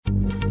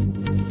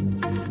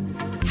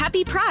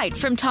Happy Pride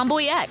from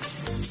Tomboy X,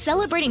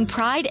 celebrating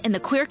pride and the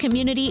queer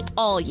community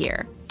all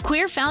year.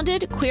 Queer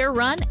founded, queer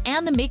run,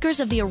 and the makers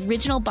of the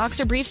original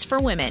boxer briefs for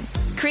women,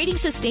 creating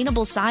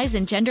sustainable size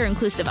and gender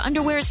inclusive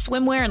underwear,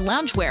 swimwear, and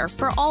loungewear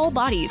for all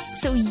bodies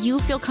so you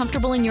feel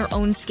comfortable in your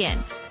own skin.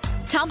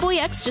 Tomboy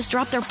X just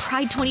dropped their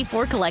Pride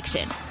 24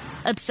 collection.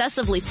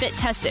 Obsessively fit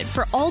tested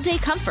for all day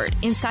comfort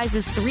in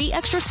sizes 3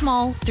 extra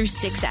small through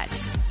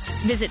 6X.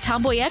 Visit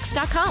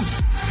tomboyx.com.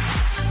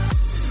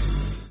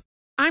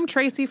 I'm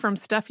Tracy from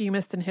Stuff You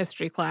Missed in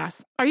History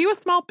class. Are you a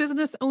small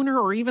business owner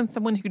or even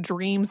someone who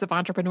dreams of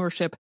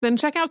entrepreneurship? Then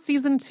check out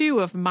Season 2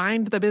 of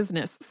Mind the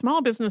Business,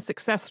 Small Business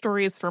Success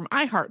Stories from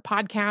iHeart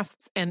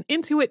Podcasts and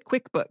Intuit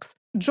QuickBooks.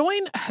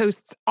 Join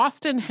hosts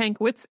Austin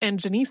Hankwitz and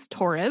Janice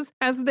Torres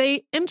as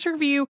they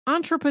interview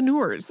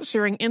entrepreneurs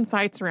sharing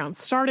insights around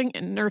starting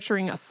and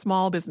nurturing a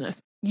small business.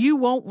 You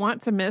won't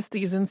want to miss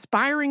these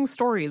inspiring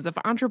stories of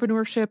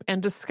entrepreneurship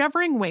and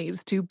discovering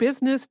ways to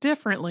business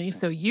differently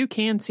so you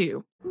can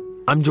too.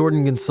 I'm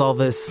Jordan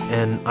Gonsalves,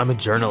 and I'm a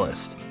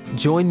journalist.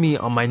 Join me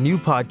on my new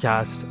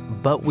podcast,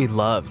 But We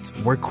Loved,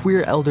 where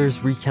queer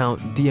elders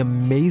recount the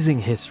amazing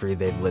history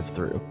they've lived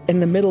through. In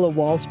the middle of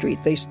Wall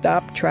Street, they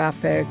stopped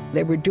traffic.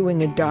 They were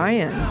doing a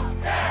die-in.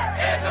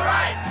 Healthcare is a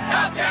right!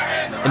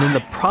 Healthcare is a right! And in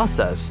the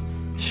process,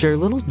 share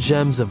little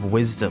gems of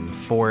wisdom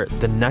for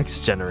the next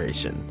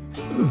generation.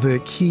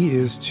 The key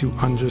is to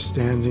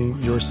understanding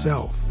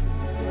yourself,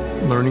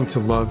 learning to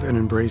love and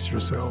embrace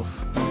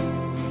yourself.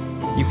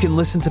 You can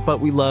listen to But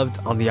We Loved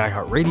on the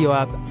iHeartRadio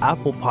app,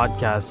 Apple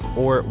Podcasts,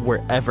 or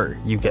wherever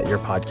you get your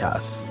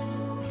podcasts.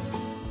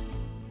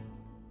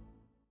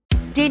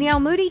 Danielle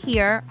Moody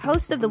here,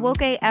 host of the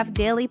Woke AF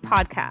Daily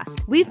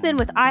podcast. We've been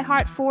with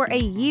iHeart for a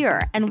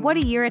year, and what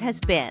a year it has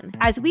been.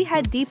 As we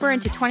head deeper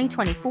into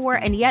 2024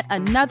 and yet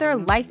another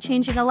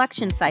life-changing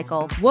election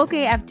cycle, Woke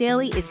AF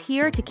Daily is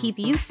here to keep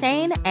you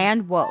sane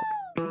and woke.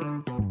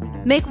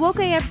 Make Woke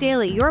AF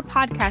Daily your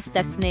podcast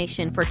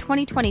destination for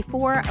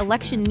 2024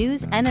 election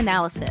news and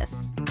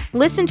analysis.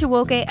 Listen to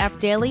Woke AF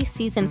Daily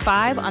Season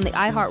 5 on the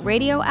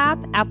iHeartRadio app,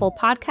 Apple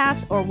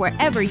Podcasts, or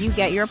wherever you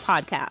get your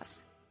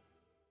podcasts.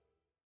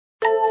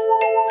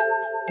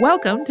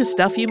 Welcome to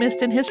Stuff You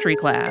Missed in History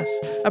class,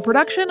 a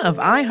production of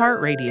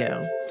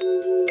iHeartRadio.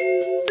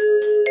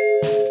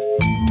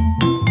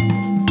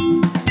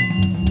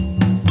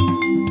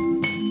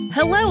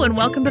 Hello and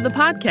welcome to the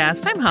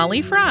podcast. I'm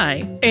Holly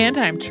Fry. And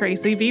I'm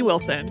Tracy V.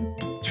 Wilson.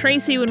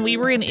 Tracy, when we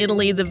were in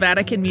Italy, the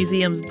Vatican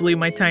museums blew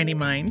my tiny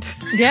mind.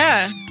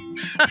 Yeah.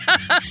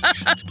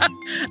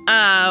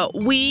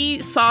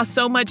 We saw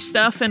so much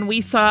stuff, and we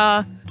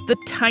saw the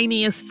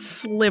tiniest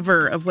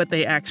sliver of what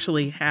they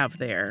actually have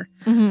there,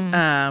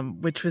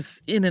 which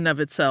was in and of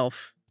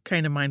itself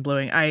kind of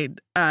mind-blowing.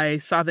 I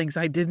saw things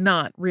I did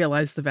not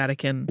realize the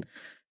Vatican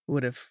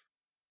would have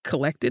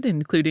collected,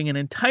 including an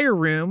entire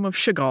room of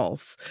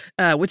Chagall's,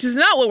 which is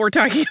not what we're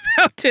talking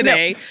about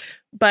today,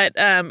 but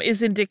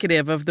is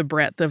indicative of the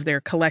breadth of their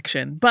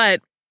collection.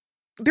 But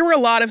there were a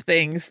lot of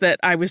things that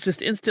I was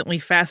just instantly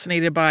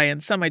fascinated by,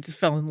 and some I just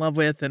fell in love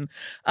with, and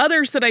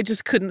others that I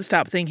just couldn't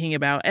stop thinking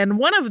about. And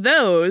one of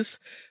those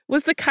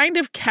was the kind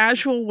of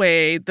casual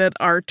way that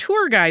our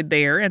tour guide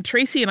there, and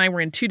Tracy and I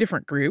were in two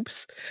different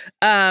groups,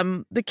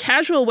 the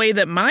casual way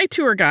that my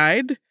tour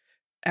guide,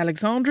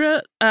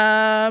 Alexandra,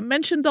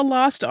 mentioned the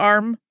lost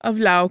arm of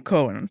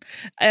Laocoon.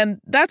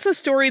 And that's a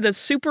story that's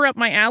super up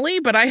my alley,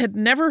 but I had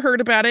never heard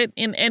about it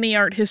in any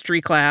art history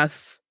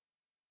class,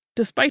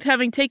 despite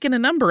having taken a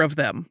number of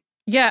them.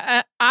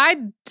 Yeah, I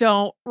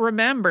don't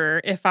remember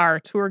if our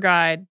tour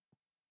guide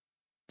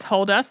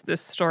told us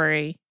this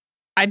story.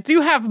 I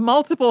do have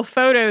multiple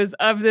photos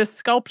of this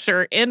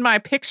sculpture in my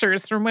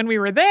pictures from when we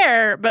were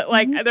there, but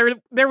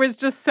there was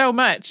just so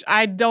much.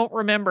 I don't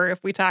remember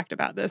if we talked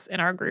about this in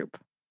our group.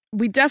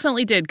 We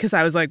definitely did, because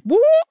I was like, woo!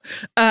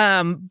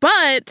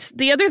 But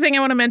the other thing I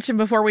want to mention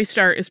before we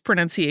start is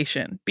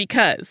pronunciation,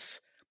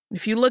 because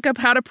if you look up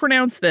how to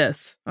pronounce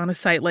this on a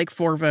site like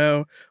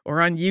Forvo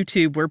or on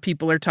YouTube where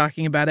people are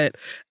talking about it,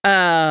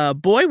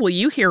 boy, will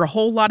you hear a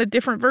whole lot of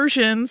different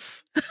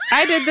versions.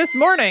 I did this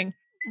morning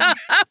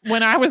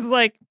when I was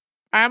like,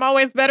 I'm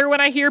always better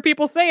when I hear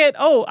people say it.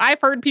 Oh,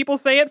 I've heard people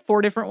say it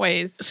 4 different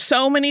ways.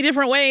 So many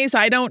different ways.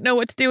 I don't know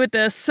what to do with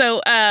this.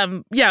 So,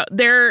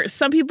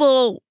 some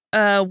people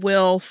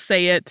will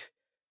say it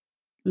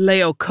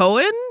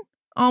Laocoon,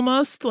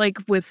 almost like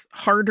with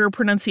harder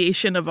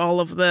pronunciation of all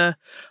of the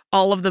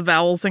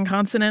vowels and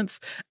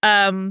consonants.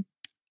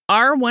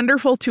 Our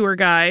wonderful tour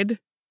guide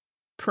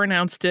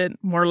pronounced it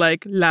more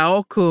like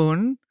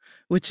Laocoon,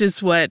 which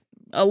is what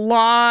a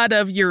lot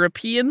of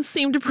Europeans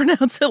seem to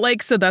pronounce it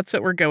like. So that's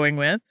what we're going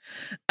with.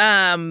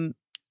 I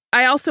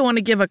also want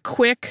to give a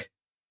quick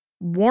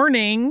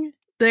warning.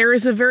 There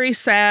is a very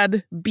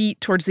sad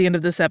beat towards the end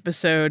of this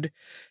episode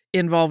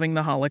involving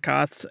the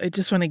Holocaust. I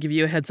just want to give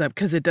you a heads up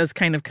because it does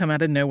kind of come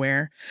out of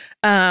nowhere.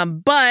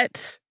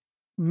 But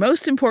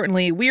most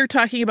importantly, we are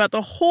talking about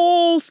the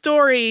whole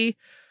story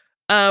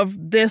of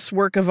this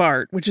work of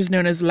art, which is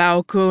known as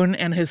Laocoon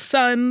and his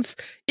sons.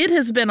 It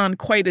has been on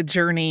quite a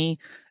journey.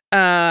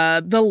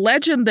 The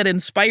legend that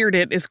inspired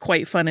it is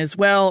quite fun as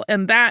well,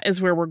 and that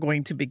is where we're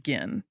going to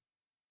begin.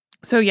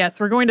 So yes,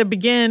 we're going to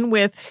begin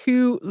with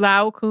who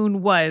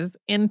Laocoon was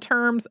in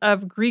terms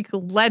of Greek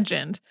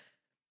legend.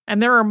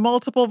 And there are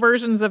multiple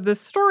versions of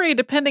this story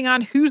depending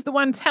on who's the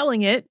one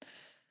telling it.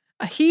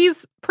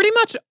 He's pretty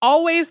much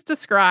always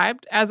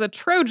described as a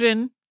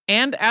Trojan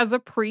and as a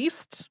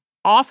priest,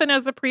 often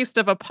as a priest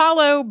of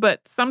Apollo,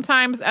 but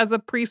sometimes as a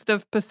priest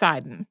of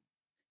Poseidon.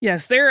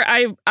 Yes,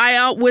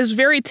 I was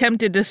very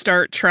tempted to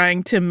start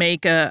trying to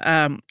make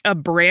a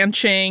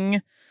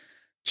branching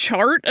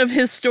chart of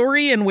his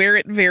story and where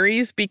it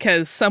varies,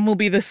 because some will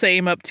be the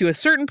same up to a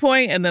certain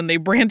point and then they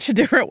branch in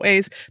different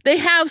ways. They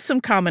have some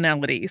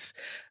commonalities.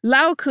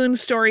 Laocoon's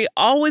story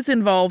always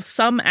involves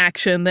some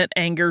action that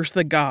angers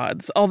the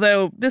gods,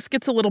 although this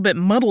gets a little bit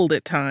muddled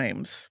at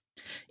times.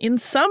 In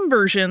some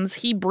versions,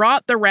 he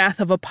brought the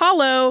wrath of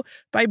Apollo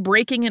by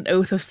breaking an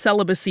oath of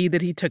celibacy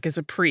that he took as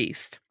a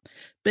priest.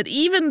 But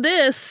even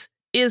this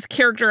is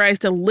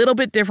characterized a little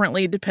bit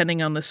differently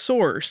depending on the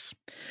source.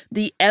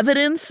 The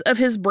evidence of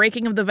his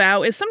breaking of the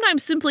vow is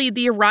sometimes simply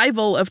the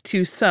arrival of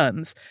two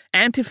sons,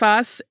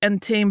 Antiphas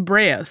and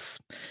Thymbreus.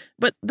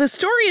 But the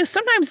story is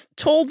sometimes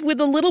told with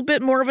a little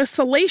bit more of a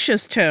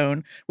salacious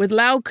tone, with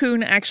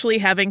Laocoon actually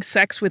having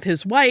sex with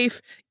his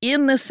wife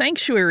in the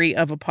sanctuary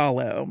of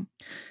Apollo.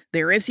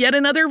 There is yet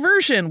another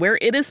version where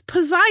it is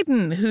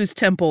Poseidon whose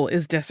temple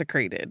is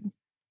desecrated.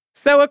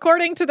 So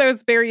according to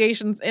those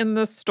variations in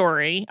the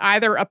story,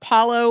 either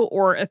Apollo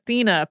or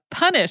Athena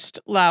punished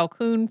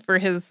Laocoon for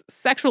his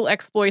sexual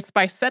exploits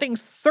by setting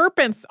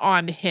serpents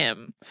on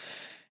him.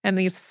 And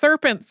these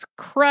serpents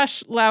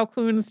crush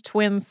Laocoon's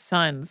twin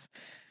sons.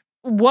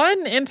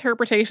 One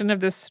interpretation of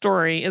this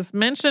story is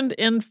mentioned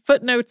in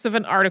footnotes of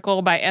an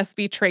article by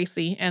S.V.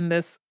 Tracy, and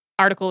this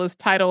article is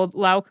titled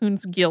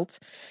Laocoon's Guilt.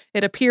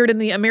 It appeared in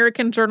the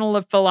American Journal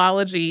of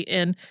Philology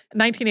in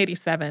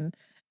 1987.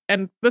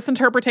 And this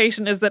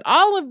interpretation is that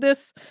all of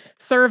this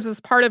serves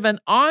as part of an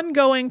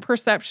ongoing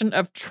perception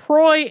of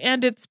Troy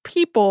and its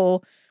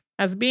people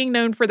as being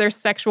known for their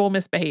sexual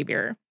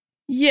misbehavior.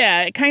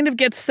 Yeah, it kind of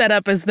gets set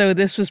up as though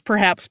this was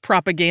perhaps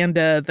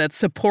propaganda that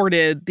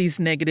supported these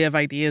negative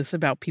ideas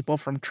about people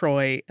from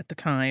Troy at the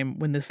time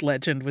when this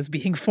legend was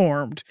being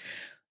formed.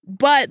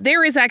 But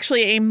there is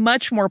actually a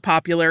much more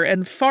popular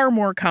and far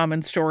more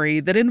common story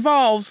that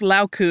involves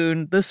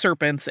Laocoon, the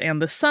serpents,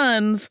 and the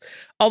sons,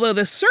 although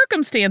the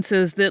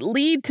circumstances that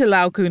lead to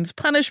Laocoon's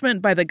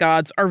punishment by the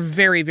gods are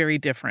very, very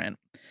different.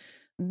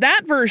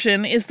 That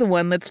version is the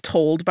one that's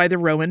told by the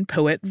Roman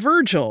poet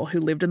Virgil, who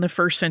lived in the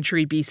 1st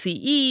century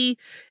BCE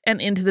and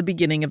into the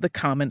beginning of the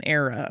Common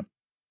Era.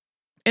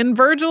 In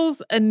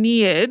Virgil's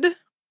Aeneid,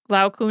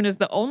 Laocoon is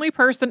the only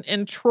person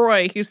in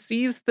Troy who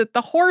sees that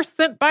the horse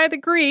sent by the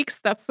Greeks,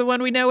 that's the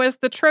one we know as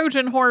the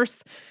Trojan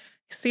horse,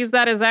 sees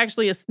that as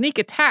actually a sneak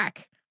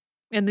attack.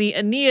 In the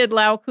Aeneid,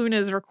 Laocoon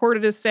is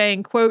recorded as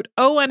saying, quote,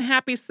 "Oh,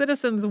 unhappy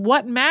citizens,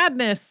 what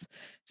madness!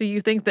 Do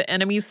you think the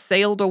enemies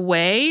sailed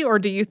away? Or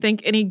do you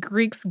think any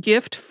Greek's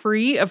gift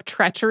free of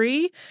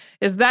treachery?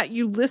 Is that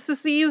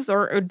Ulysses'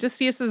 or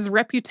Odysseus'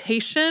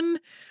 reputation?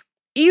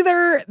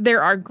 Either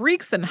there are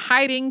Greeks in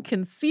hiding,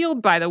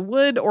 concealed by the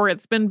wood, or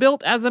it's been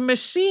built as a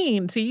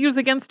machine to use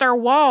against our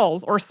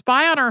walls, or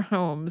spy on our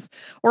homes,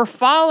 or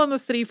fall on the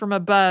city from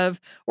above,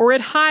 or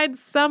it hides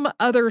some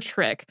other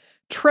trick.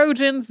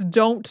 Trojans,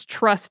 don't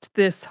trust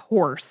this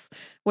horse.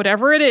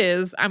 Whatever it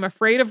is, I'm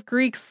afraid of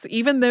Greeks,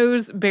 even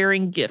those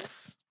bearing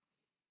gifts."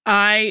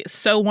 I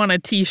so want a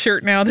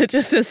t-shirt now that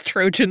just says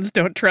Trojans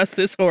don't trust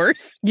this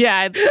horse.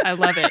 Yeah, I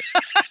love it.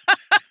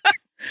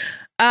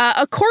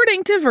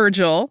 According to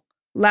Virgil,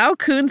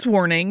 Laocoon's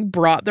warning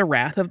brought the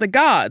wrath of the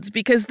gods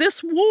because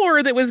this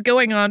war that was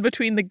going on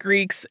between the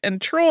Greeks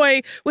and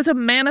Troy was a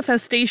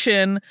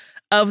manifestation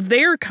of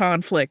their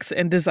conflicts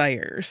and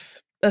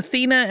desires.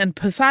 Athena and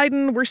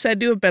Poseidon were said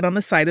to have been on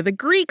the side of the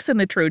Greeks in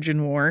the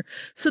Trojan War,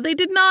 so they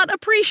did not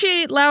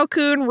appreciate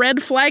Laocoon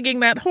red flagging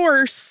that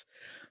horse.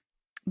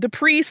 The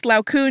priest,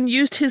 Laocoon,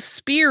 used his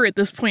spear at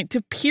this point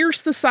to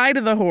pierce the side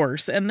of the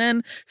horse and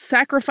then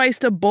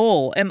sacrificed a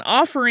bull, an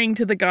offering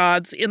to the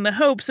gods in the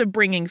hopes of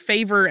bringing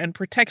favor and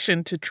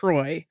protection to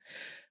Troy.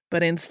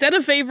 But instead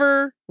of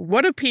favor,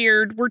 what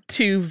appeared were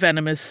two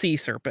venomous sea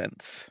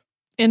serpents.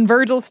 In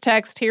Virgil's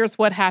text, here's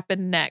what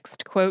happened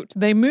next. Quote,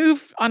 "They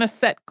move on a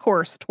set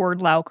course toward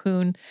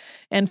Laocoon,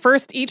 and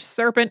first each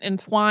serpent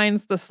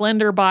entwines the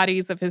slender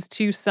bodies of his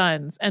two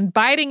sons, and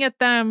biting at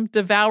them,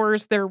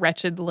 devours their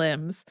wretched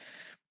limbs.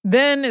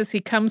 Then, as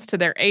he comes to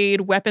their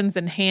aid, weapons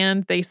in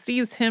hand, they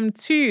seize him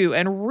too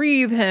and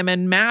wreathe him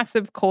in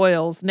massive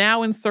coils,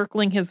 now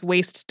encircling his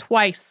waist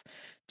twice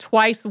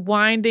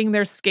winding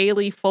their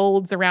scaly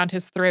folds around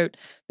his throat.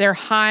 Their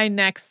high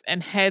necks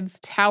and heads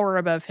tower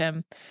above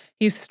him.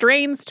 He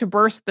strains to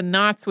burst the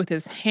knots with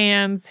his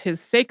hands, his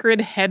sacred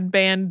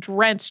headband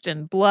drenched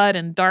in blood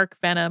and dark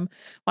venom,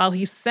 while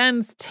he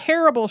sends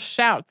terrible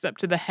shouts up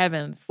to the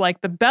heavens,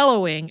 like the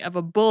bellowing of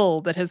a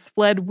bull that has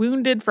fled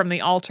wounded from the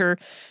altar,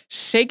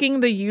 shaking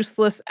the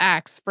useless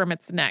axe from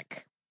its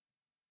neck."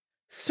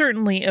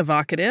 Certainly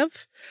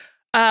evocative.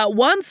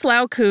 Once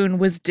Laocoon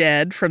was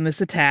dead from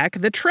this attack,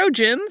 the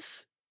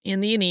Trojans in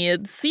the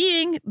Aeneid,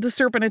 seeing the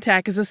serpent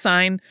attack as a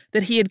sign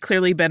that he had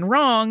clearly been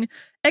wrong,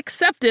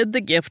 accepted the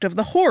gift of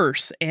the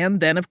horse. And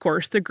then, of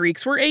course, the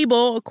Greeks were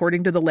able,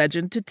 according to the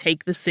legend, to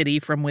take the city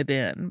from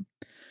within.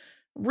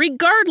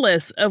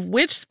 Regardless of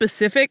which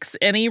specifics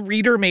any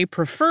reader may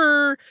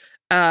prefer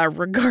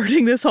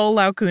regarding this whole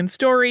Laocoon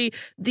story,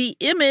 the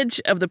image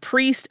of the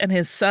priest and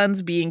his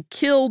sons being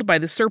killed by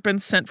the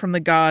serpents sent from the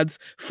gods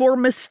for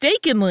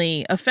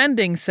mistakenly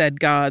offending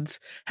said gods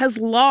has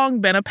long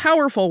been a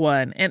powerful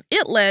one, and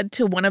it led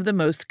to one of the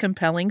most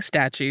compelling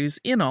statues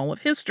in all of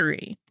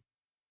history.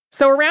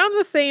 So around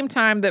the same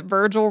time that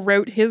Virgil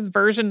wrote his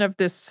version of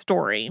this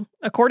story,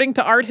 according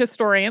to art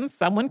historians,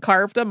 someone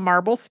carved a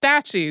marble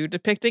statue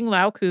depicting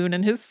Laocoon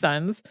and his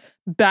sons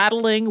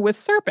battling with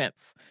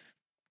serpents.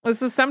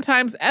 This is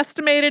sometimes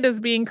estimated as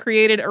being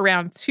created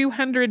around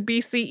 200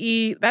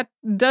 BCE. That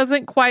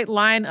doesn't quite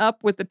line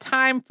up with the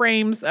time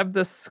frames of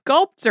the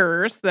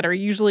sculptors that are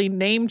usually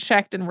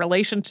name-checked in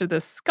relation to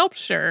the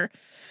sculpture.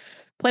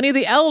 Pliny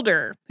the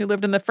Elder, who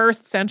lived in the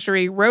 1st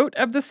century, wrote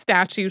of the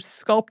statue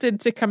sculpted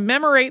to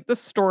commemorate the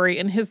story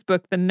in his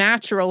book, The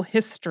Natural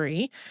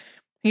History.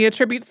 He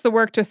attributes the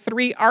work to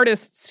 3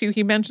 artists who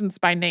he mentions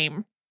by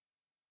name.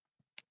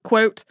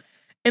 Quote,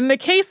 "In the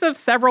case of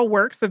several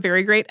works of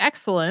very great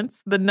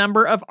excellence, the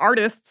number of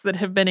artists that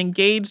have been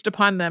engaged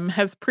upon them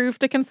has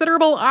proved a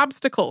considerable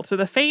obstacle to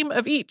the fame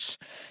of each,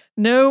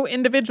 no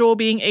individual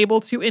being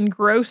able to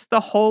engross the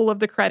whole of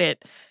the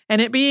credit,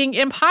 and it being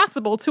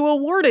impossible to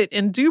award it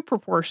in due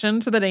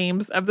proportion to the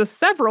names of the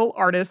several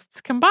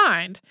artists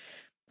combined.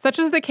 Such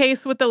is the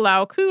case with the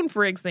Laocoon,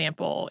 for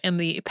example, in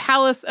the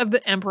Palace of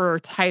the Emperor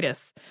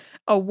Titus,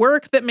 a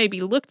work that may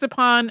be looked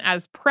upon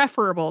as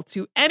preferable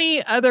to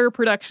any other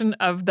production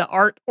of the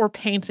art or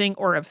painting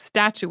or of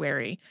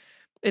statuary.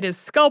 It is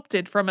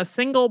sculpted from a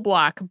single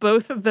block,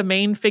 both of the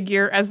main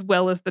figure as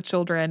well as the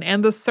children,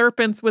 and the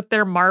serpents with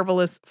their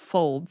marvelous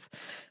folds.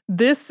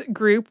 This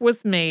group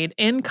was made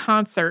in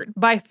concert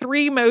by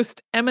 3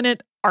 most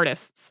eminent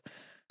artists,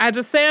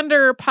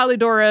 Agesander,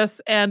 Polydorus,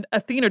 and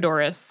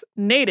Athenodorus,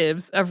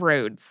 natives of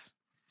Rhodes."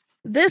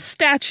 This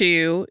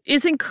statue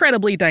is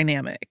incredibly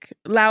dynamic.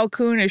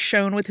 Laocoon is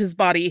shown with his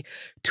body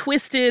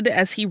twisted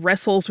as he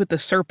wrestles with the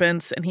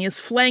serpents, and he is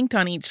flanked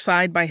on each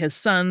side by his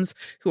sons,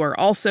 who are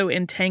also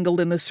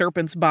entangled in the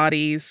serpents'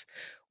 bodies.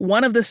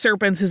 One of the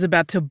serpents is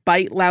about to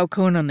bite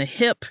Laocoon on the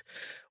hip.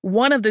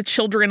 One of the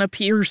children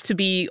appears to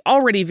be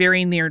already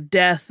very near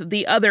death,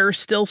 the other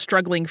still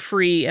struggling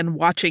free and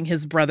watching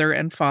his brother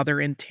and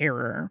father in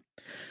terror.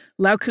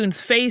 Laocoon's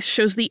face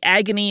shows the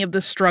agony of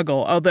the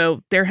struggle,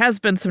 although there has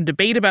been some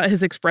debate about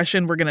his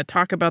expression. We're going to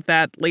talk about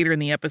that later in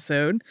the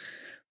episode.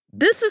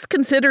 This is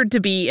considered to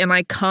be an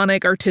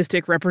iconic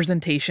artistic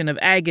representation of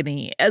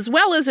agony, as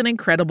well as an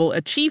incredible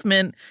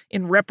achievement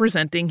in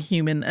representing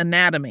human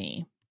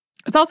anatomy.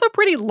 It's also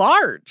pretty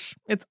large.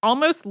 It's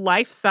almost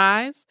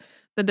life-size.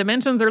 The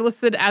dimensions are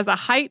listed as a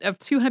height of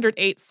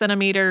 208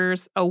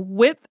 centimeters, a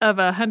width of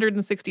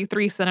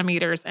 163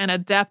 centimeters, and a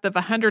depth of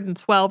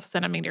 112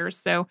 centimeters.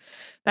 So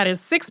that is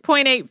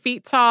 6.8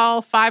 feet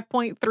tall,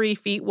 5.3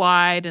 feet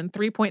wide, and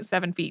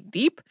 3.7 feet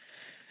deep.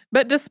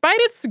 But despite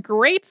its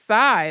great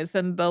size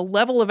and the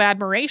level of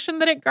admiration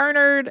that it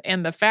garnered,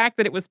 and the fact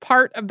that it was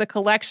part of the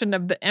collection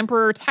of the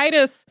Emperor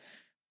Titus,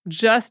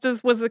 just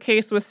as was the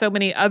case with so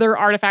many other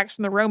artifacts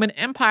from the Roman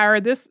Empire,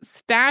 this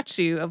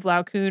statue of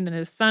Laocoon and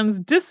his sons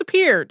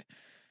disappeared,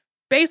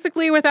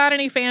 basically without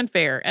any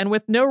fanfare and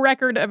with no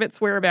record of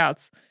its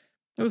whereabouts.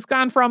 It was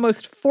gone for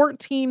almost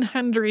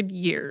 1,400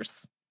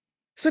 years.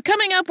 So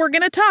coming up, we're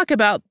going to talk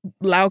about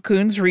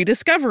Laocoon's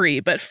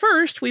rediscovery, but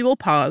first we will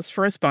pause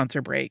for a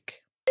sponsor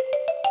break.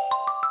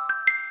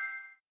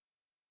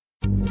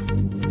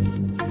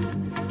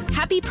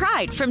 Happy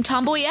Pride from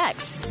Tomboy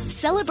X,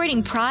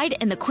 celebrating pride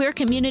in the queer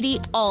community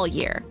all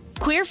year.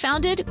 Queer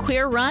founded,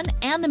 queer run,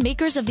 and the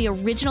makers of the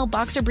original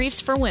boxer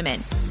briefs for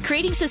women,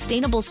 creating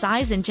sustainable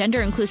size and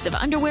gender inclusive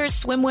underwear,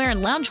 swimwear,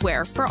 and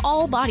loungewear for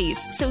all bodies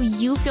so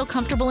you feel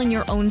comfortable in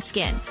your own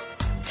skin.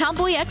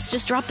 Tomboy X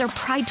just dropped their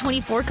Pride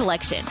 24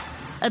 collection,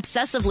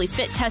 obsessively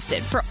fit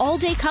tested for all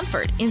day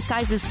comfort in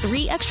sizes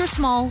 3 extra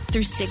small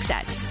through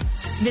 6X.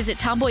 Visit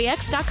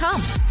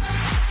tomboyx.com.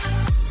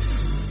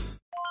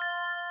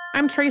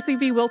 I'm Tracy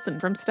V.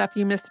 Wilson from Stuff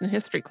You Missed in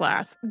History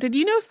Class. Did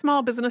you know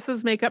small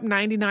businesses make up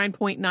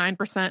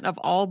 99.9% of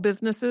all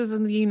businesses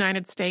in the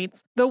United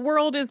States? The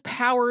world is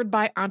powered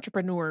by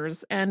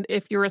entrepreneurs, and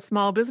if you're a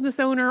small business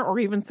owner or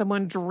even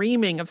someone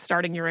dreaming of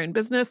starting your own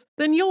business,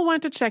 then you'll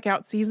want to check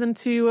out Season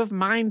 2 of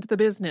Mind the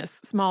Business,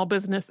 Small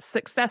Business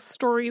Success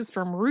Stories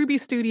from Ruby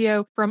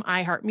Studio, from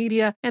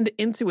iHeartMedia, and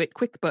Intuit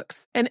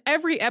QuickBooks. And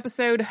every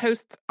episode,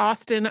 hosts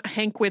Austin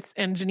Hankwitz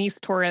and Janice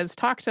Torres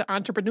talk to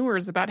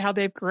entrepreneurs about how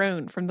they've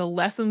grown from the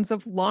lessons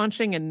of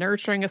launching and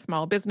nurturing a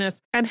small business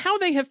and how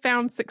they have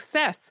found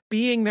success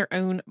being their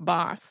own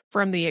boss.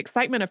 From the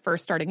excitement of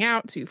first starting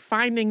out to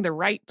finding the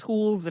right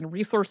tools and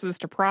resources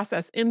to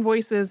process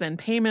invoices and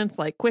payments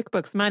like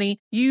QuickBooks Money,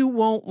 you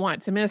won't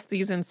want to miss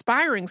these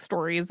inspiring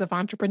stories of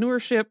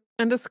entrepreneurship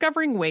and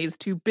discovering ways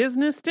to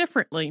business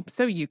differently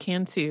so you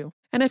can too.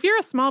 And if you're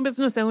a small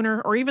business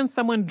owner or even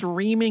someone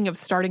dreaming of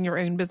starting your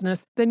own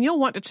business, then you'll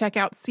want to check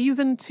out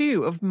Season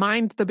 2 of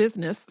Mind the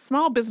Business,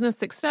 Small Business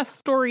Success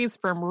Stories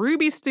from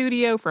Ruby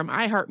Studio, from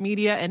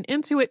iHeartMedia, and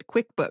Intuit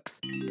QuickBooks.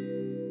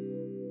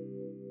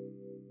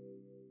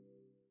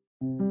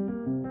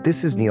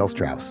 This is Neil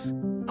Strauss,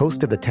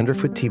 host of the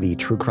Tenderfoot TV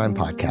true crime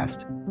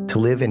podcast, To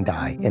Live and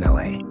Die in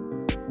LA.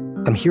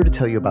 I'm here to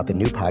tell you about the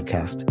new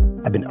podcast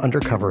I've been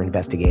undercover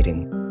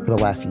investigating for the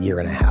last year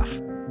and a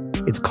half.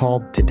 It's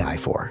called To Die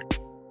For.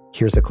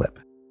 Here's a clip.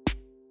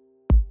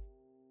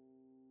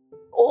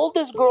 All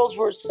these girls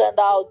were sent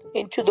out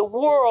into the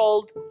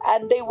world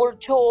and they were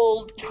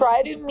told,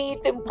 try to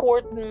meet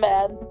important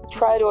men,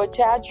 try to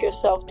attach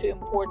yourself to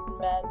important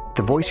men.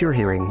 The voice you're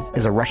hearing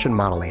is a Russian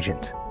model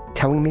agent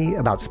telling me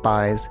about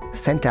spies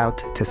sent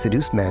out to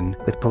seduce men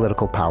with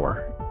political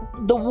power.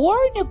 The war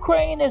in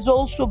Ukraine is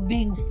also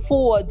being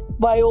fought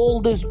by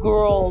all these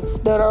girls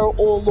that are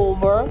all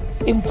over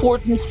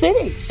important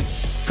cities.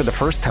 For the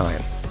first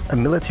time, a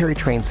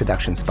military-trained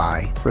seduction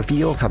spy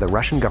reveals how the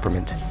Russian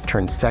government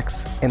turned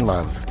sex and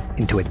love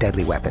into a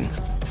deadly weapon.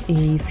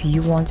 If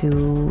you want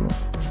to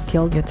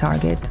kill your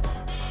target,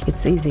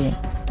 it's easy.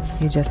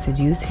 You just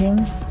seduce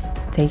him,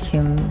 take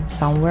him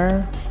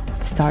somewhere,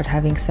 start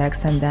having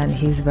sex, and then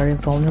he's very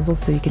vulnerable,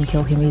 so you can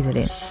kill him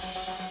easily.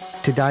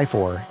 To Die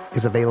For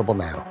is available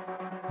now.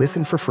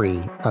 Listen for free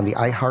on the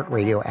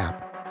iHeartRadio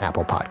app,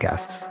 Apple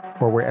Podcasts,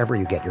 or wherever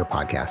you get your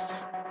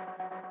podcasts.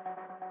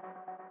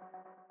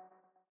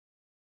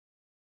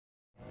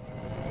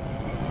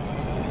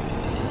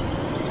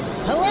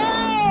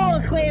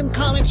 Acclaimed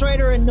comics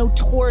writer and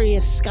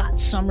notorious Scott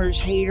Summers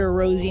hater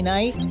Rosie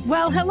Knight.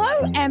 Well,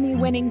 hello,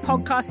 Emmy-winning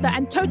podcaster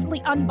and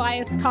totally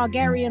unbiased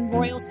Targaryen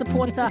royal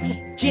supporter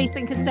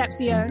Jason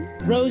Concepcion.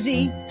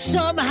 Rosie,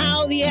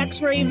 somehow the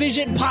X-Ray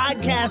Vision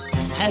podcast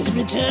has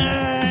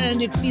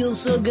returned. It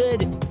feels so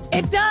good.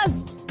 It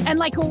does. And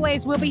like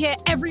always, we'll be here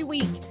every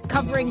week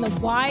covering the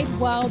wide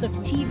world of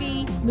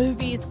TV,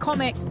 movies,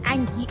 comics,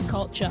 and geek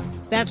culture.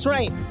 That's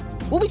right.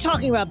 We'll be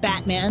talking about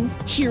Batman,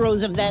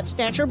 heroes of that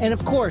stature, and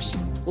of course,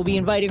 we'll be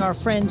inviting our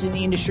friends in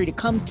the industry to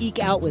come geek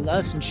out with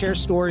us and share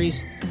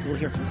stories. We'll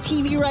hear from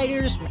TV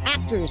writers, from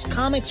actors,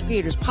 comics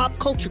creators, pop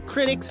culture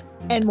critics,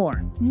 and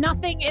more.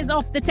 Nothing is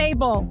off the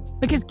table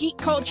because geek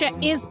culture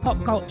is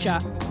pop culture,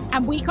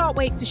 and we can't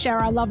wait to share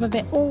our love of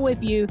it all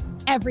with you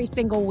every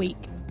single week.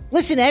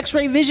 Listen to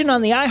X-Ray Vision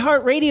on the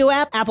iHeartRadio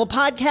app, Apple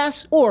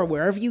Podcasts, or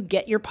wherever you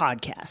get your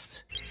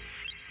podcasts.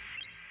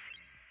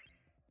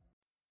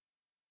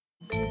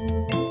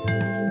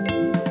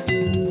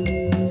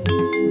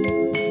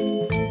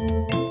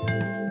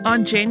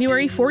 On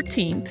January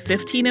 14th,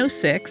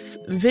 1506,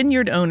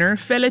 vineyard owner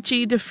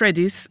Felice de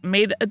Fredis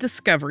made a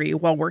discovery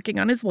while working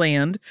on his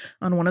land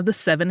on one of the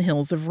 7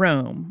 hills of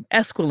Rome,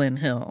 Esquiline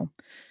Hill.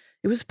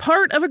 It was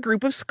part of a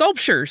group of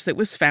sculptures that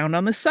was found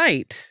on the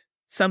site,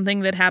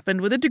 something that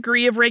happened with a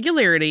degree of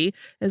regularity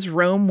as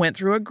Rome went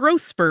through a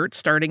growth spurt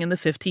starting in the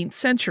 15th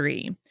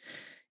century.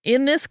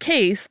 In this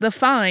case, the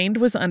find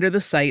was under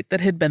the site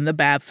that had been the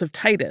Baths of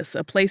Titus,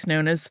 a place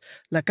known as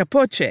La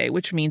Capoce,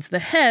 which means the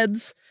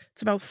heads.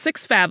 It's about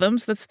 6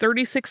 fathoms, that's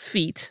 36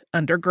 feet,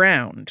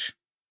 underground.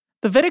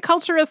 The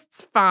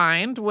viticulturist's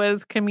find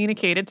was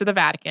communicated to the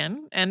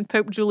Vatican, and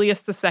Pope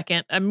Julius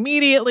II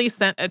immediately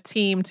sent a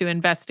team to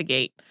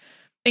investigate.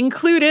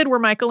 Included were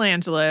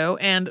Michelangelo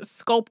and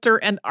sculptor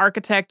and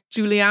architect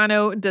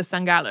Giuliano da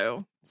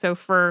Sangallo. So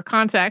for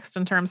context,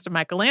 in terms of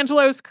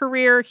Michelangelo's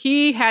career,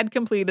 he had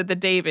completed the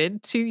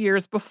David 2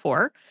 years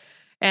before,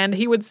 and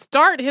he would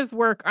start his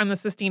work on the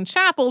Sistine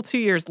Chapel 2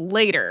 years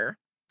later.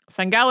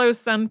 Sangallo's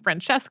son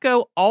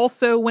Francesco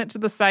also went to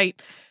the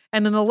site,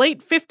 and in the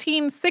late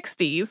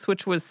 1560s,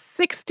 which was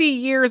 60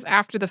 years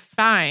after the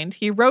find,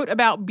 he wrote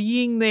about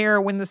being there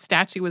when the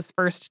statue was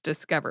first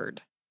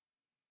discovered.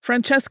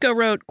 Francesco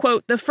wrote,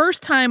 quote, "The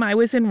first time I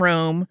was in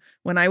Rome,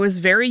 when I was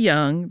very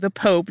young, the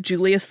Pope,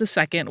 Julius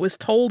II, was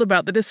told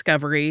about the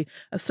discovery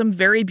of some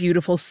very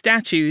beautiful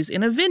statues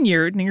in a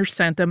vineyard near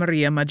Santa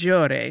Maria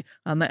Maggiore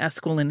on the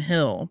Esquiline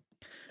Hill.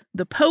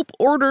 The Pope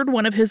ordered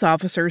one of his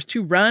officers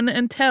to run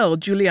and tell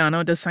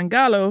Giuliano da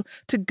Sangallo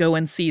to go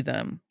and see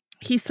them.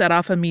 He set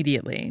off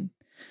immediately.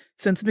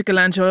 Since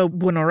Michelangelo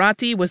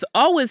Buonarroti was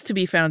always to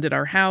be found at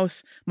our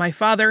house, my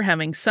father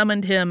having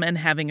summoned him and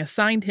having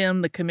assigned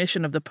him the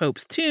commission of the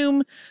Pope's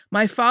tomb,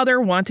 my father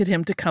wanted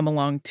him to come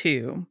along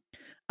too.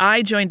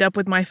 I joined up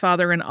with my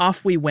father and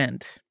off we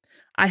went.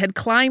 I had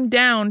climbed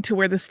down to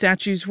where the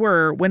statues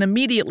were when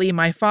immediately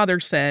my father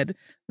said,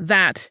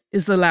 'That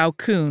is the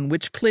Laocoon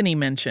which Pliny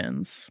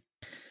mentions.'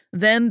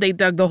 Then they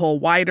dug the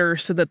hole wider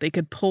so that they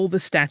could pull the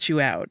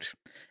statue out.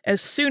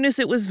 As soon as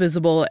it was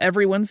visible,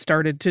 everyone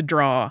started to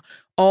draw,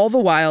 all the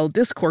while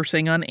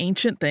discoursing on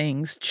ancient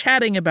things,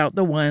 chatting about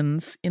the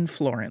ones in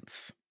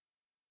Florence.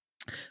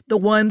 The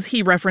ones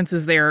he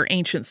references there are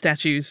ancient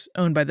statues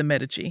owned by the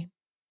Medici.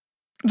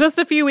 Just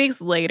a few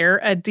weeks later,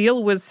 a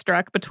deal was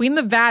struck between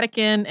the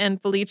Vatican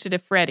and Felice de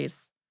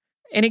Freitas.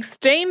 In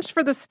exchange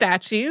for the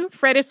statue,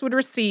 Freitas would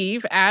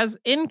receive as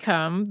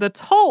income the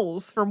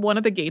tolls from one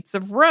of the gates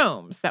of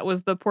Rome. That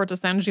was the Porta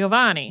San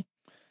Giovanni.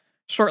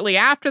 Shortly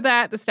after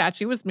that, the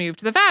statue was moved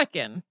to the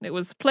Vatican. It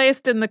was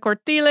placed in the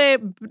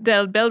Cortile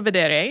del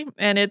Belvedere,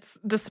 and its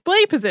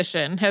display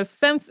position has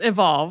since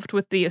evolved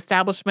with the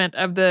establishment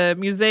of the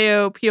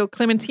Museo Pio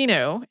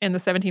Clementino in the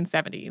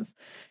 1770s.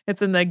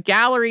 It's in the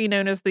gallery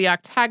known as the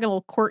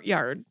Octagonal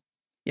Courtyard.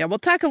 Yeah, we'll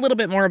talk a little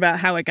bit more about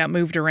how it got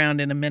moved around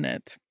in a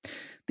minute.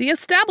 The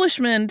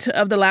establishment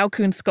of the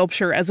Laocoon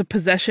sculpture as a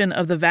possession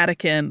of the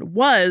Vatican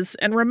was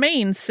and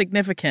remains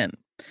significant.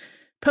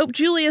 Pope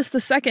Julius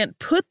II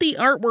put the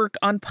artwork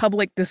on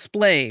public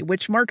display,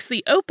 which marks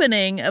the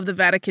opening of the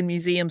Vatican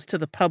museums to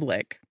the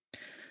public.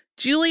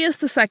 Julius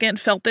II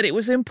felt that it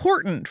was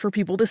important for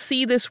people to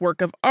see this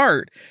work of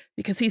art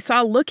because he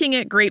saw looking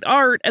at great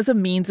art as a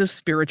means of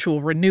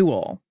spiritual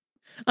renewal.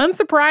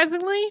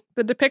 Unsurprisingly,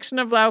 the depiction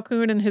of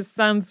Laocoon and his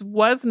sons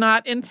was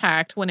not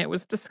intact when it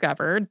was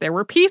discovered. There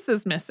were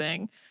pieces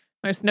missing,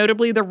 most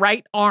notably the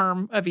right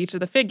arm of each of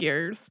the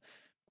figures.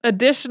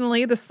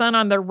 Additionally, the son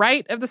on the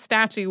right of the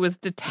statue was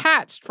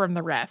detached from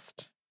the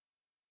rest.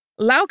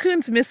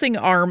 Laocoon's missing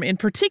arm in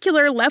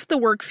particular left the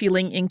work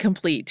feeling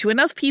incomplete to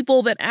enough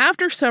people that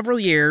after several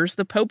years,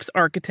 the Pope's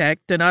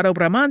architect, Donato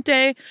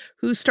Bramante,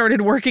 who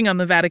started working on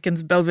the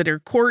Vatican's Belvedere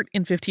Court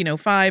in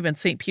 1505 and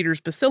St. Peter's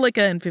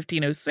Basilica in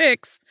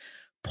 1506,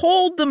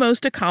 polled the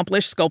most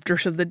accomplished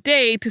sculptors of the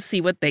day to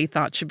see what they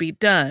thought should be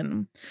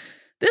done.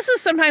 This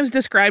is sometimes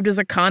described as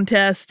a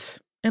contest,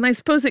 and I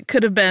suppose it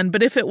could have been,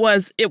 but if it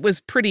was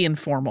pretty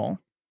informal.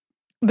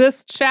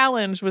 This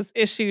challenge was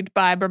issued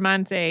by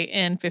Bramante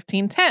in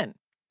 1510.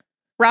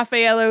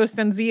 Raffaello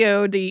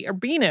Cenzio di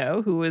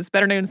Urbino, who was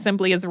better known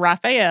simply as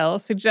Raphael,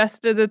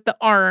 suggested that the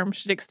arm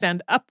should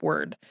extend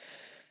upward.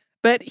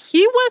 But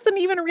he wasn't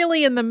even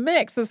really in the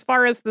mix as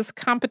far as this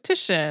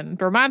competition.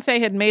 Bramante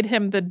had made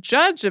him the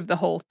judge of the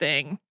whole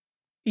thing.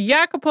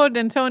 Jacopo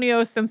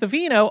d'Antonio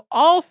Sansovino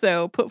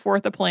also put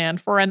forth a plan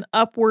for an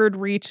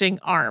upward-reaching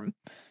arm.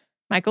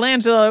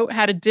 Michelangelo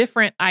had a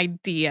different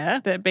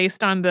idea that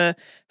based on the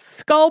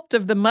sculpt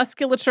of the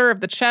musculature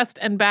of the chest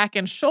and back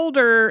and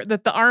shoulder,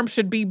 that the arm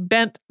should be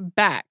bent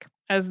back,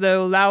 as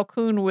though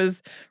Laocoon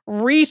was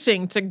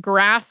reaching to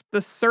grasp the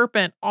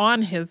serpent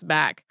on his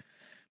back.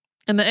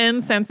 In the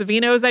end,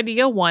 Sansovino's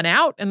idea won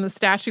out, and the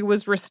statue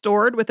was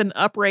restored with an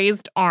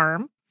upraised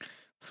arm.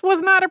 This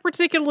was not a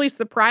particularly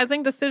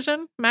surprising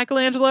decision.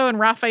 Michelangelo and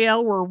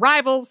Raphael were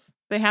rivals.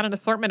 They had an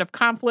assortment of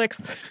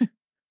conflicts.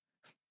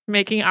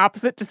 Making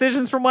opposite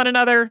decisions from one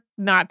another,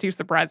 not too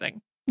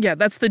surprising. Yeah,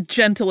 that's the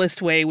gentlest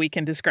way we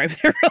can describe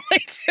their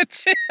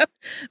relationship.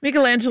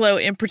 Michelangelo,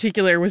 in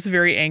particular, was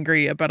very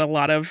angry about a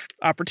lot of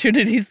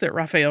opportunities that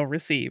Raphael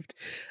received.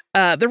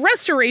 The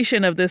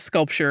restoration of this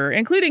sculpture,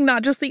 including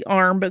not just the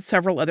arm, but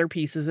several other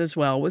pieces as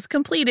well, was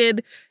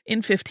completed in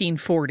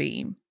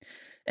 1540.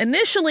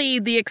 Initially,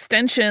 the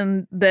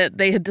extension that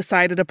they had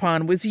decided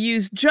upon was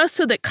used just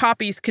so that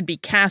copies could be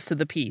cast of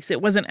the piece.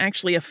 It wasn't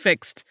actually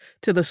affixed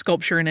to the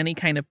sculpture in any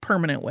kind of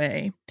permanent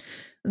way.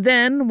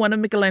 Then, one of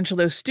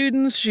Michelangelo's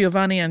students,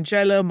 Giovanni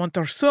Angelo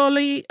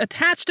Montorsoli,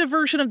 attached a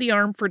version of the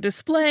arm for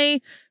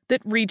display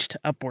that reached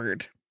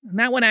upward. And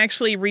that one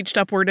actually reached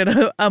upward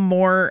at a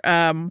more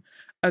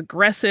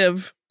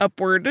aggressive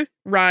upward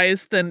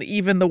rise than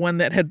even the one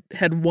that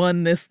had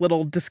won this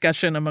little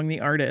discussion among the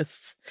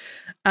artists.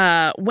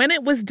 When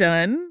it was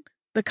done,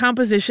 the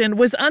composition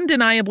was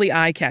undeniably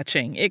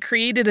eye-catching. It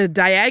created a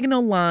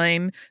diagonal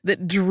line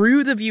that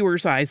drew the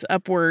viewer's eyes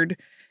upward,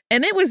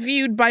 and it was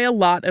viewed by a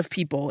lot of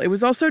people. It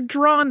was also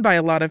drawn by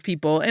a lot of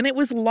people, and it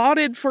was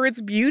lauded for its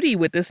beauty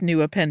with this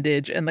new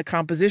appendage and the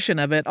composition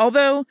of it,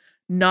 although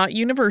not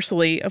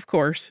universally, of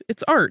course.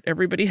 It's art.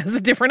 Everybody has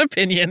a different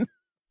opinion.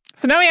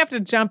 So now we have to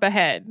jump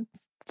ahead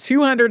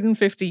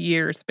 250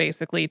 years,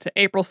 basically, to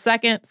April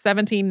 2nd,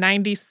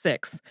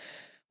 1796,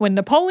 when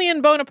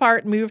Napoleon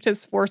Bonaparte moved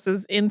his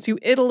forces into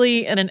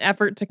Italy in an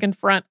effort to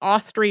confront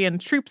Austrian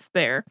troops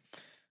there.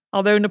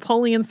 Although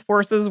Napoleon's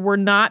forces were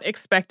not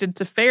expected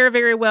to fare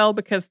very well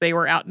because they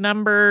were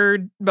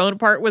outnumbered,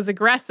 Bonaparte was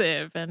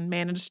aggressive and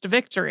managed a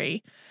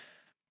victory.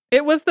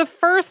 It was the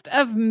first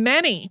of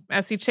many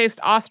as he chased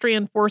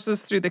Austrian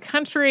forces through the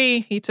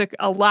country. He took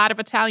a lot of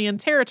Italian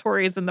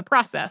territories in the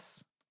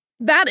process.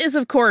 That is,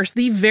 of course,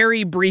 the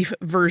very brief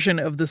version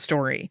of the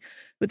story.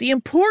 But the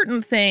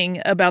important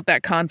thing about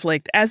that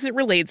conflict as it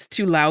relates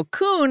to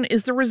Laocoon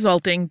is the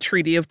resulting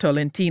Treaty of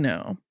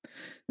Tolentino.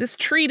 This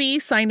treaty,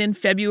 signed in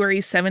February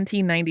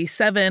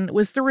 1797,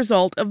 was the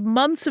result of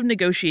months of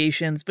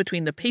negotiations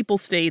between the Papal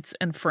States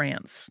and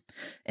France.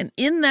 And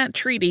in that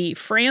treaty,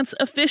 France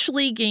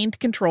officially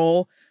gained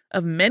control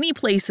of many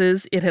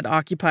places it had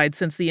occupied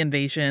since the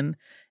invasion,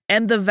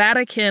 and the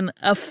Vatican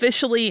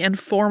officially and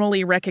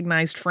formally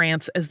recognized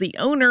France as the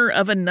owner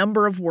of a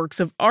number of works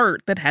of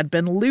art that had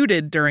been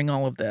looted during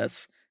all of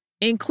this,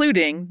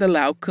 including the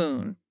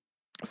Laocoon.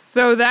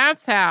 So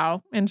that's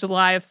how, in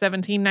July of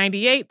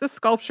 1798, the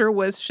sculpture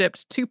was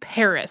shipped to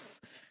Paris.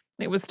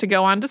 It was to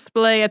go on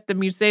display at the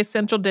Musée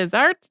Central des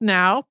Arts,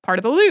 now part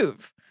of the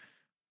Louvre.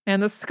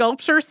 And the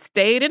sculpture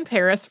stayed in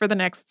Paris for the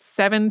next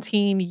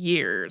 17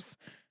 years.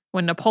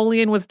 When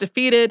Napoleon was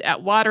defeated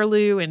at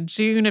Waterloo in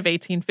June of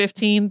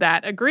 1815,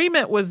 that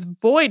agreement was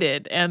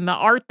voided, and the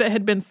art that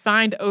had been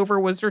signed over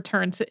was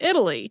returned to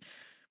Italy.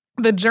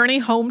 The journey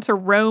home to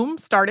Rome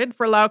started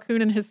for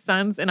Laocoon and his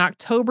sons in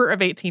October of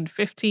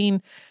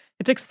 1815.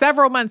 It took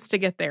several months to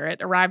get there.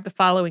 It arrived the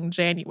following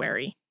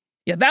January.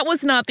 Yeah, that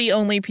was not the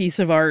only piece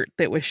of art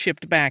that was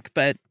shipped back,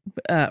 but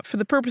for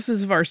the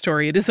purposes of our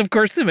story, it is, of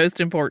course, the most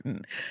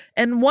important.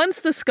 And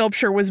once the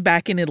sculpture was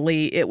back in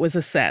Italy, it was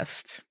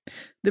assessed.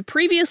 The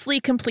previously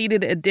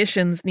completed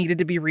additions needed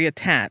to be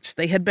reattached.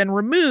 They had been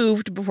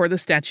removed before the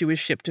statue was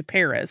shipped to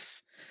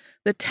Paris.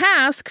 The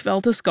task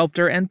fell to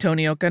sculptor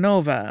Antonio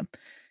Canova.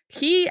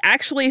 He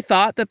actually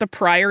thought that the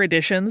prior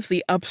additions,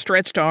 the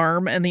upstretched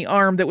arm and the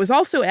arm that was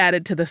also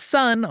added to the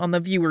sun on the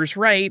viewer's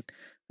right,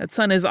 that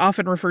sun is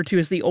often referred to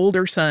as the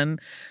older sun,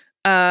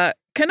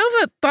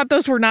 Canova thought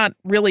those were not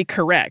really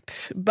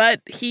correct,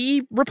 but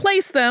he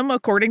replaced them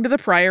according to the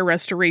prior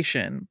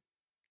restoration.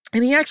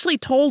 And he actually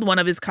told one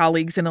of his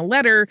colleagues in a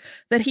letter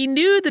that he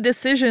knew the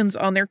decisions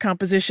on their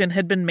composition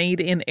had been made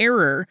in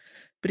error,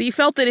 but he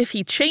felt that if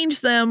he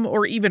changed them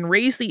or even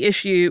raised the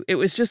issue, it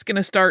was just going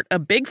to start a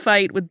big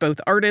fight with both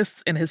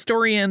artists and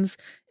historians,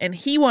 and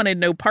he wanted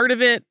no part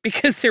of it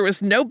because there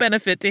was no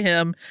benefit to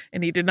him,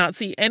 and he did not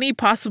see any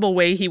possible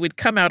way he would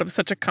come out of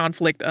such a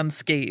conflict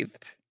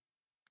unscathed.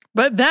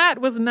 But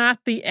that was not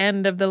the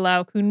end of the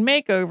Laocoon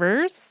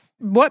makeovers.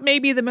 What may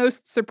be the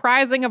most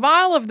surprising of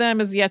all of them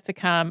is yet to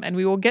come, and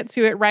we will get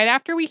to it right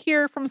after we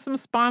hear from some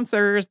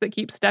sponsors that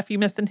keep Stuff You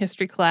Missed in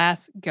History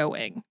Class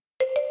going.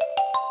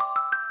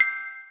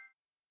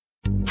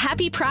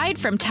 Happy Pride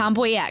from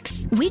Tomboy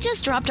X. We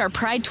just dropped our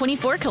Pride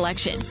 24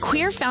 collection.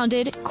 Queer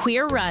founded,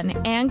 queer run,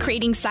 and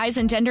creating size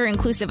and gender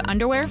inclusive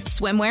underwear,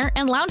 swimwear,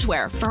 and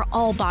loungewear for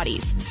all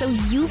bodies, so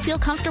you feel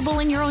comfortable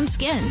in your own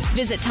skin.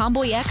 Visit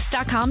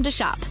tomboyx.com to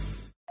shop.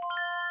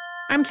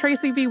 I'm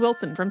Tracy V.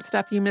 Wilson from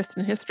Stuff You Missed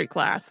in History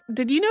Class.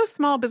 Did you know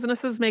small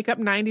businesses make up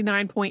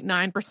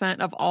 99.9%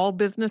 of all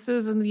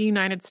businesses in the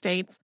United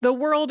States? The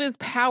world is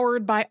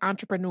powered by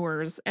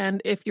entrepreneurs,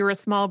 and if you're a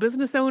small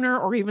business owner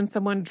or even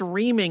someone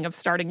dreaming of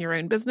starting your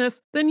own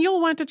business, then you'll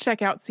want to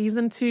check out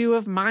Season 2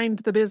 of Mind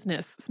the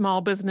Business,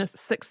 small business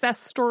success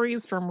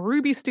stories from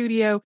Ruby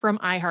Studio, from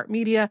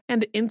iHeartMedia,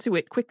 and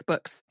Intuit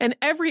QuickBooks. And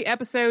every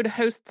episode,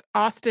 hosts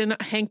Austin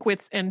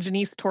Hankwitz and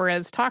Janice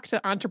Torres talk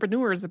to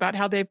entrepreneurs about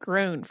how they've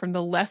grown from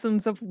the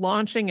lessons of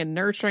launching and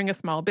nurturing a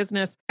small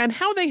business and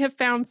how they have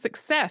found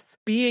success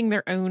being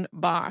their own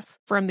boss.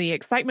 From the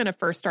excitement of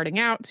first starting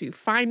out to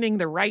finding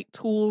the right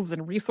tools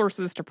and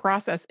resources to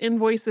process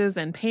invoices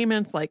and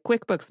payments like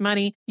QuickBooks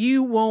Money,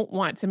 you won't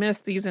want to miss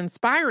these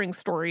inspiring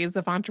stories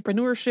of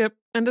entrepreneurship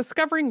and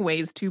discovering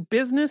ways to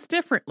business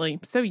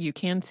differently so you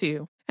can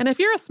too. And if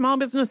you're a small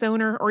business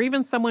owner or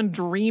even someone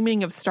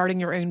dreaming of starting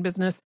your own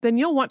business, then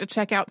you'll want to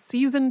check out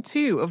Season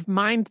 2 of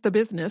Mind the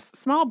Business,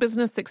 small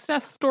business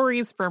success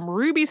stories from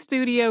Ruby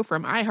Studio,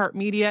 from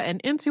iHeartMedia,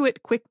 and Intuit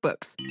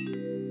QuickBooks.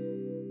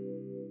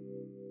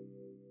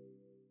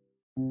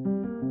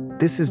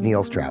 This is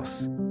Neil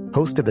Strauss,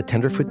 host of the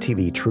Tenderfoot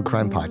TV true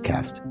crime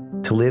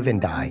podcast, To Live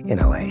and Die in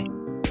LA.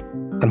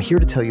 I'm here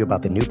to tell you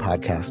about the new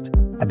podcast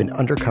I've been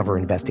undercover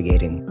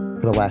investigating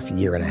for the last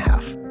year and a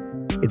half.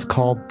 It's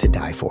called To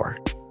Die For.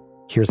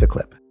 Here's a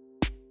clip.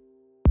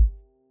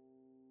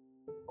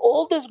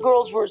 All these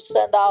girls were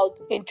sent out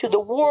into the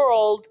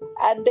world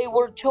and they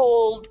were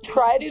told,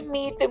 try to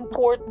meet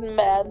important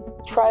men,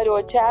 try to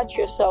attach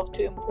yourself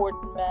to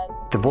important men.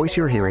 The voice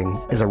you're hearing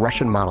is a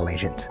Russian model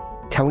agent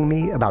telling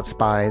me about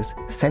spies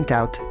sent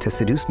out to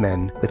seduce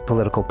men with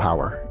political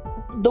power.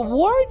 The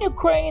war in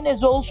Ukraine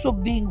is also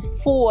being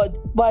fought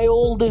by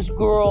all these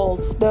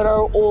girls that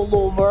are all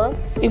over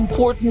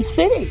important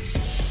cities.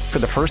 For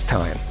the first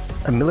time,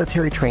 a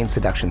military-trained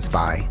seduction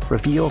spy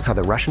reveals how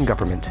the Russian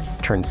government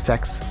turned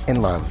sex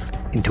and love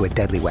into a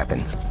deadly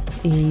weapon.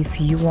 If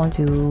you want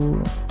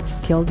to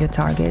kill your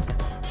target,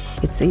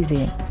 it's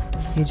easy.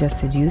 You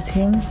just seduce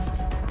him,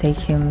 take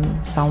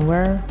him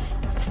somewhere,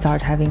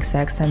 start having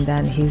sex, and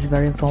then he's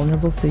very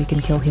vulnerable, so you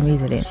can kill him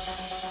easily.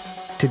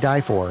 To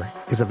Die For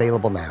is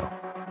available now.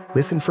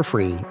 Listen for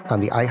free on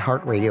the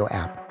iHeartRadio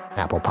app,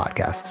 Apple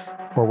Podcasts,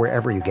 or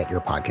wherever you get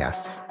your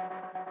podcasts.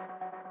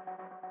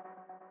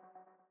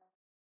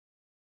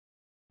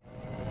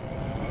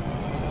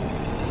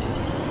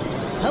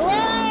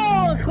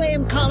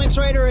 Acclaimed comics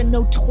writer and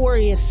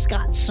notorious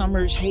Scott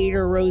Summers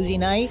hater, Rosie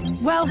Knight.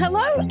 Well,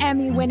 hello,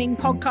 Emmy-winning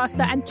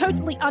podcaster and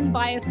totally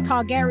unbiased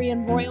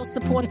Targaryen royal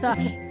supporter,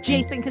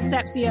 Jason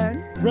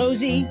Concepcion.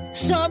 Rosie,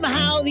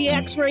 somehow the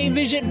X-Ray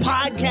Vision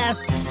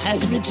podcast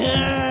has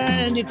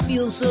returned. It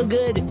feels so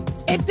good.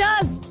 It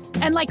does.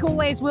 And like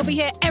always, we'll be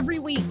here every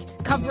week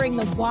covering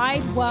the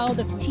wide world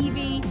of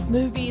TV,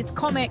 movies,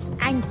 comics,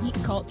 and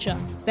geek culture.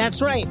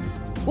 That's right.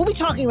 We'll be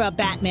talking about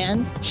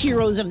Batman,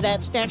 heroes of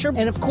that stature,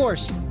 and of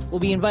course, we'll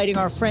be inviting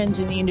our friends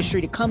in the industry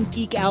to come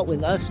geek out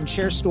with us and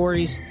share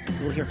stories.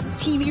 We'll hear from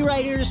TV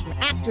writers, from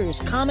actors,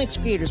 comics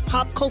creators,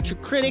 pop culture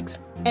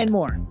critics, and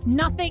more.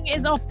 Nothing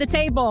is off the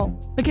table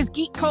because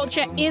geek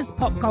culture is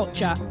pop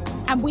culture,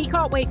 and we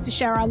can't wait to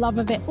share our love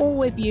of it all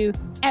with you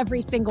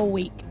every single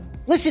week.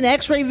 Listen to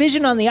X-Ray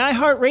Vision on the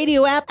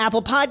iHeartRadio app,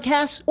 Apple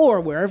Podcasts,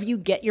 or wherever you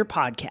get your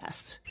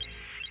podcasts.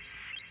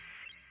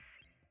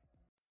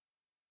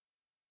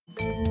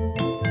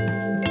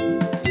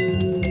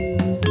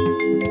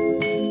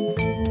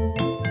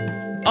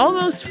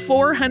 Almost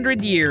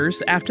 400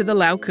 years after the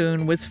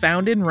Laocoon was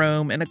found in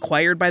Rome and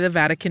acquired by the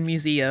Vatican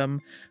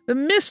Museum, the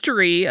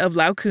mystery of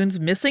Laocoon's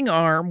missing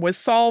arm was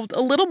solved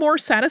a little more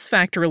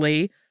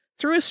satisfactorily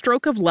through a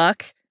stroke of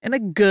luck and a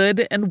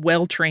good and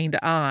well-trained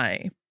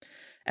eye.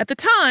 At the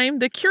time,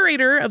 the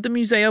curator of the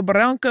Museo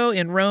Branco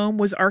in Rome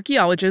was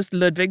archaeologist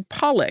Ludwig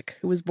Pollock,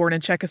 who was born in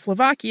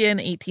Czechoslovakia in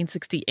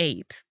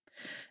 1868.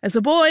 As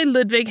a boy,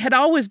 Ludwig had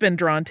always been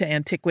drawn to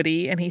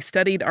antiquity, and he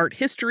studied art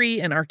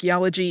history and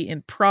archaeology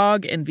in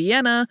Prague and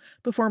Vienna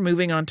before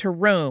moving on to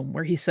Rome,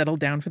 where he settled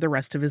down for the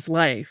rest of his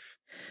life.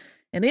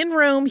 And in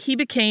Rome, he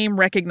became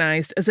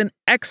recognized as an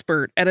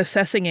expert at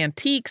assessing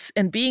antiques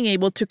and being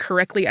able to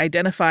correctly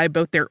identify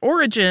both their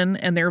origin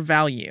and their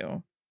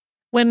value.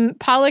 When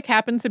Pollock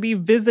happened to be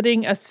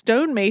visiting a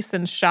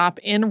stonemason shop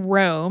in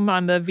Rome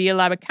on the Via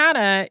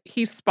Labicana,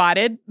 he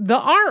spotted the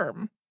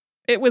arm.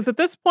 It was at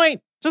this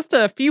point just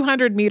a few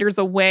hundred meters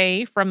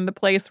away from the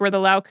place where the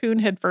Laocoon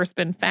had first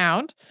been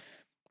found.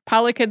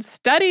 Pollock had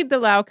studied the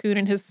Laocoon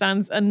and his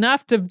sons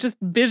enough to just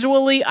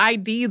visually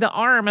ID the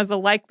arm as a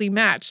likely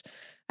match.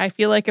 I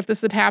feel like if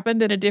this had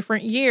happened in a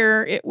different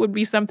year, it would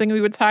be something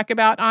we would talk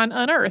about on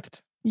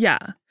Unearthed. Yeah.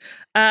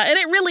 And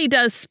it really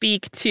does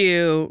speak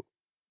to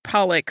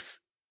Pollock's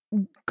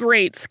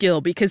great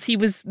skill, because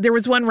there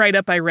was one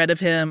write-up I read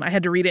of him, I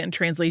had to read it in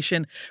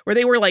translation, where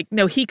they were like,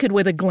 no, he could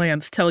with a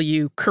glance tell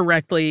you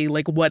correctly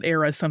like what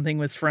era something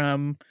was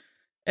from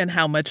and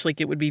how much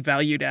like it would be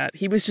valued at.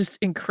 He was just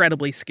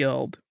incredibly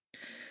skilled.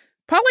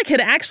 Pollock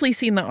had actually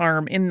seen the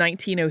arm in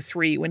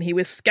 1903 when he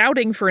was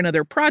scouting for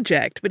another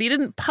project, but he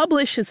didn't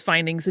publish his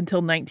findings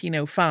until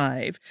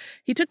 1905.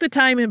 He took the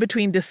time in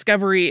between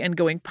discovery and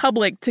going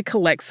public to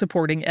collect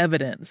supporting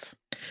evidence.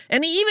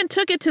 And he even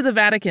took it to the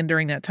Vatican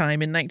during that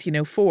time in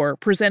 1904,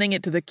 presenting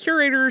it to the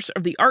curators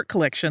of the art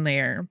collection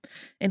there.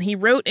 And he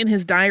wrote in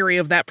his diary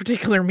of that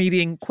particular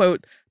meeting,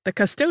 quote, "The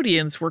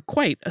custodians were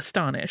quite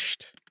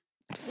astonished."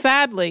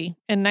 Sadly,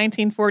 in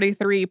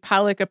 1943,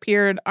 Pollock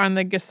appeared on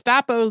the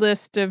Gestapo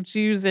list of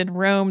Jews in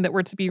Rome that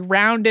were to be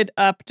rounded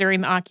up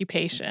during the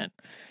occupation.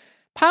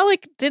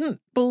 Pollock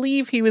didn't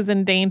believe he was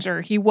in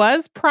danger. He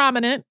was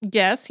prominent,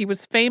 yes, he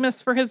was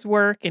famous for his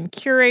work in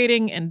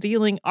curating and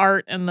dealing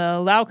art and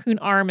the Laocoon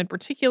arm in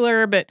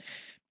particular, but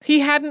he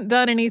hadn't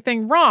done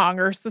anything wrong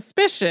or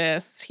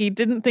suspicious. He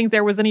didn't think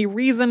there was any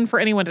reason for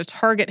anyone to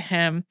target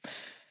him.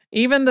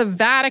 Even the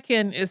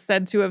Vatican is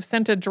said to have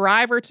sent a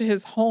driver to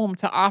his home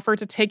to offer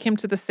to take him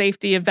to the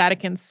safety of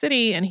Vatican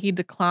City, and he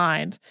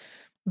declined.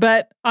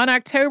 But on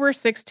October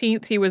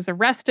 16th, he was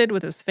arrested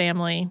with his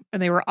family,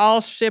 and they were all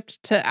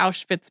shipped to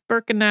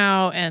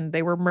Auschwitz-Birkenau, and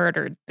they were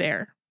murdered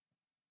there.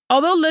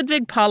 Although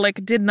Ludwig Pollock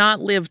did not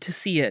live to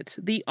see it,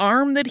 the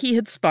arm that he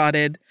had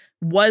spotted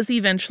was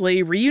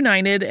eventually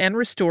reunited and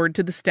restored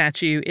to the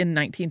statue in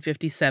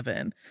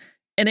 1957.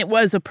 And it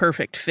was a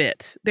perfect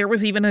fit. There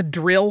was even a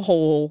drill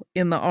hole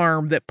in the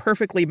arm that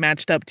perfectly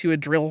matched up to a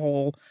drill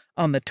hole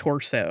on the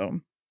torso.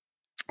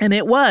 And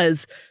it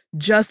was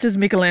just as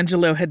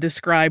Michelangelo had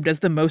described as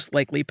the most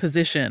likely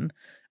position,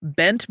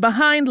 bent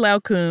behind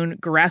Laocoon,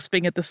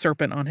 grasping at the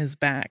serpent on his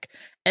back.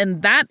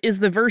 And that is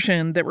the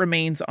version that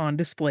remains on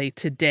display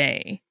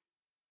today.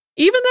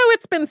 Even though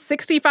it's been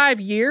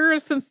 65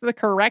 years since the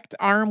correct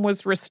arm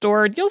was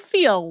restored, you'll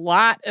see a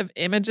lot of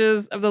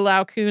images of the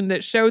Laocoon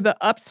that show the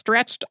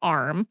upstretched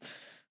arm.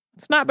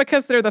 It's not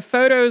because they're the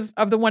photos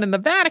of the one in the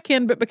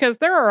Vatican, but because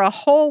there are a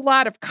whole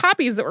lot of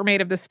copies that were made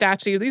of this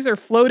statue. These are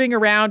floating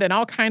around in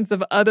all kinds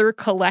of other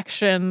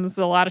collections.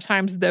 A lot of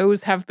times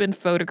those have been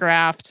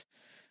photographed.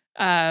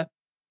 And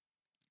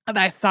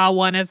I saw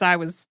one as I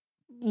was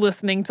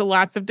listening to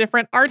lots of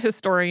different art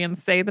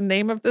historians say the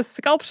name of this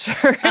sculpture.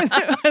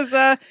 There was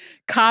a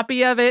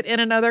copy of it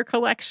in another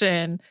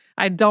collection.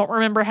 I don't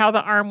remember how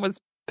the arm was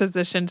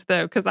positioned,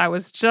 though, because I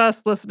was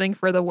just listening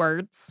for the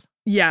words.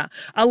 Yeah,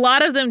 a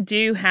lot of them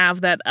do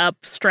have that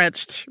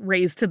upstretched,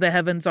 raised to the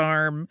heavens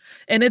arm.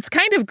 And it's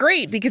kind of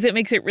great because it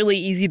makes it really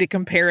easy to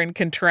compare and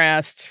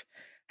contrast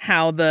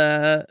how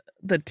the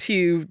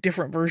two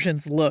different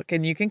versions look.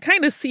 And you can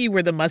kind of see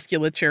where the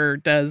musculature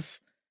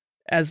does,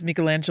 as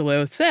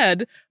Michelangelo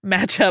said,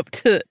 match up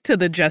to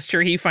the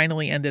gesture he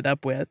finally ended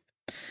up with.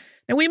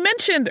 Now, we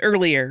mentioned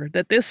earlier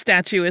that this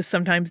statue is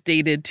sometimes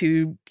dated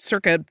to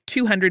circa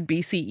 200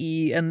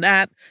 BCE, and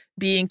that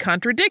being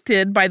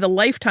contradicted by the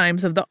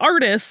lifetimes of the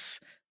artists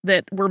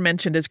that were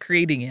mentioned as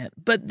creating it.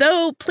 But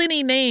though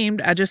Pliny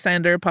named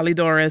Agesander,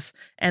 Polydorus,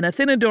 and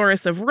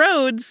Athenodorus of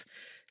Rhodes,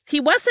 he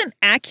wasn't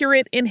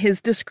accurate in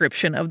his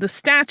description of the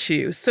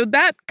statue, so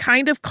that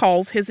kind of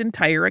calls his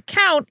entire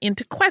account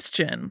into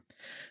question.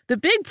 The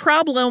big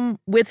problem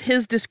with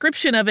his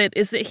description of it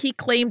is that he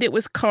claimed it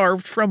was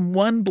carved from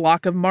one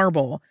block of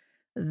marble.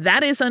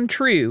 That is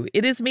untrue.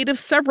 It is made of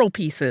several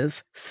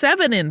pieces,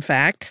 7 in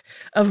fact,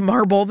 of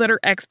marble that are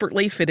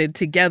expertly fitted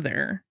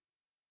together.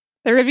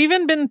 There have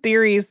even been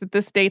theories that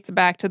this dates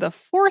back to the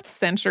 4th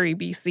century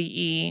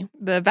BCE.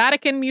 The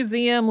Vatican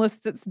Museum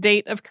lists its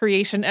date of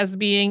creation as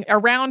being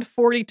around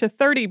 40 to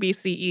 30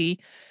 BCE.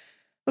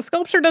 The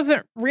sculpture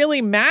doesn't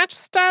really match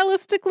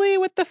stylistically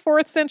with the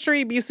 4th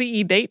century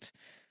BCE date.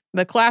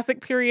 The classic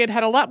period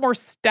had a lot more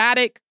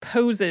static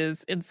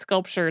poses in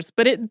sculptures,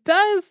 but it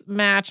does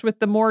match with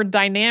the more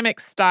dynamic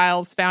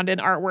styles found in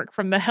artwork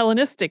from the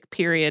Hellenistic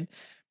period.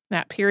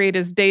 That period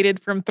is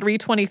dated from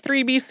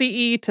 323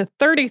 BCE to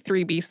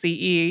 33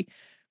 BCE.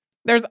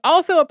 There's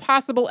also a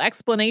possible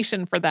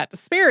explanation for that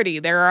disparity.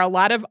 There are a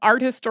lot of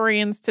art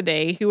historians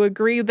today who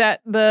agree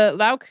that the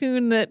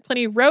Laocoon that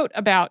Pliny wrote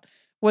about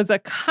was a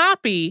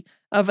copy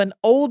of an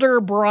older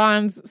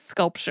bronze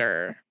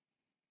sculpture.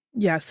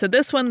 Yeah, so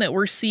this one that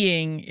we're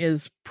seeing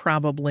is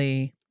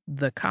probably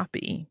the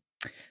copy.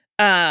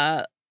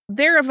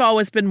 There have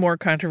always been more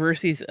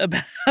controversies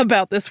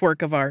about this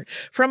work of art.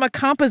 From a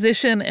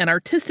composition and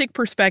artistic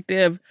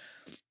perspective,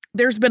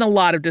 there's been a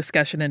lot of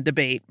discussion and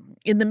debate.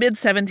 In the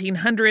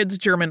mid-1700s,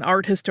 German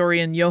art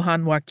historian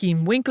Johann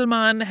Joachim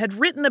Winckelmann had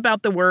written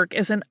about the work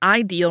as an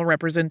ideal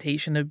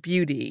representation of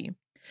beauty.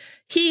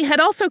 He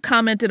had also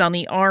commented on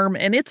the arm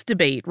and its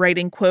debate,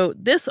 writing, quote,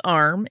 "This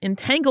arm,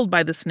 entangled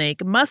by the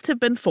snake, must have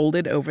been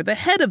folded over the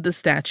head of the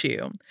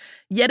statue.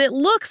 Yet it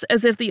looks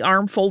as if the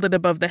arm folded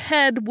above the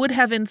head would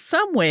have in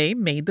some way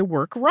made the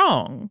work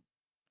wrong."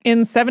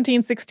 In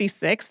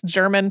 1766,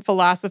 German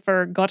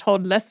philosopher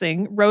Gotthold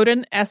Lessing wrote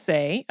an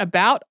essay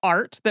about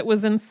art that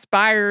was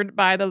inspired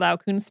by the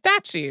Laocoon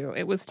statue.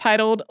 It was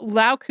titled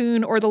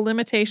Laocoon or the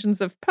Limitations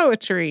of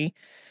Poetry.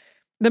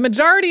 The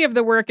majority of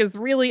the work is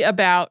really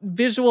about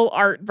visual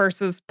art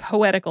versus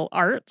poetical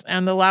art,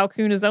 and the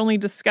Laocoon is only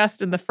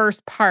discussed in the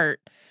first part.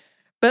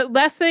 But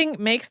Lessing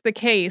makes the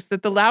case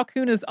that the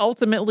Laocoon is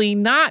ultimately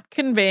not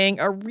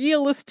conveying a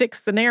realistic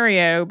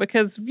scenario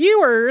because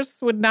viewers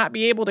would not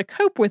be able to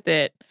cope with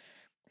it.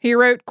 He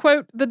wrote,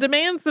 quote, "The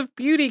demands of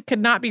beauty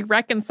could not be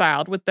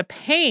reconciled with the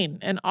pain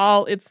and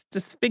all its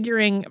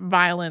disfiguring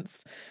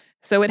violence.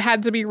 So it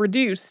had to be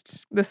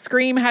reduced. The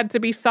scream had to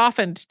be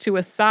softened to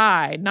a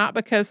sigh, not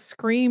because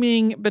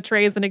screaming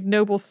betrays an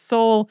ignoble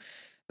soul,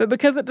 but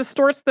because it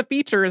distorts the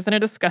features in a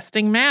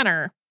disgusting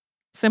manner.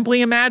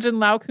 Simply imagine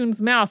Laocoon's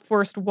mouth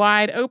forced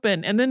wide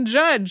open, and then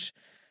judge.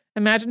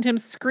 Imagine him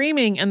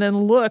screaming, and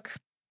then look.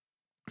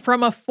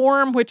 From a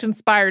form which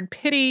inspired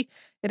pity,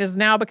 it has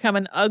now become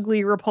an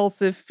ugly,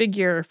 repulsive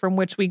figure from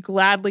which we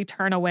gladly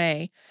turn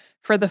away.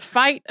 For the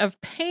fight of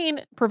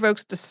pain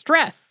provokes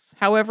distress.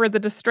 However, the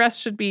distress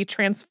should be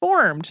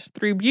transformed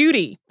through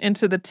beauty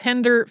into the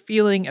tender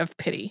feeling of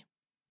pity."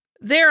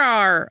 There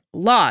are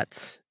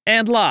lots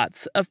and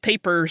lots of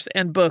papers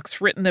and books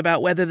written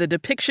about whether the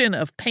depiction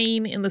of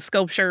pain in the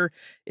sculpture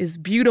is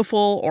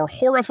beautiful or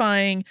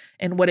horrifying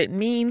and what it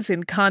means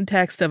in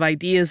context of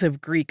ideas of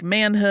Greek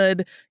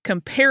manhood,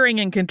 comparing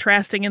and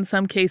contrasting in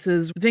some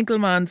cases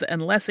Winckelmann's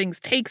and Lessing's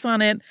takes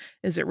on it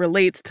as it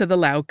relates to the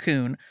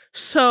Laocoon.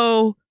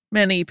 So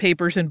many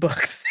papers and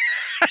books.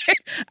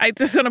 I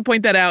just want to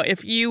point that out.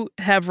 If you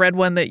have read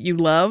one that you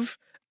love,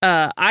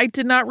 I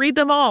did not read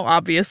them all,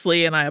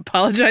 obviously, and I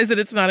apologize that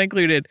it's not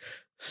included.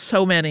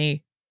 So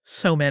many.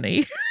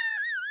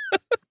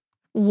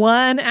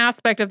 One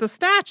aspect of the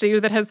statue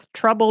that has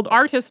troubled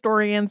art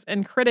historians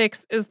and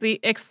critics is the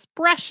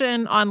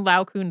expression on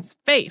Laocoon's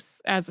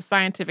face as a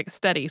scientific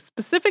study,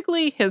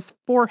 specifically his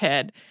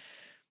forehead.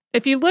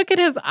 If you look at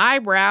his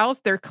eyebrows,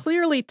 they're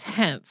clearly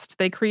tensed.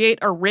 They create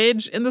a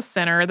ridge in the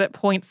center that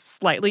points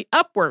slightly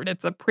upward.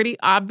 It's a pretty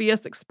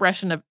obvious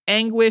expression of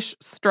anguish,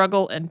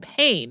 struggle, and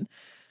pain.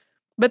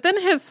 But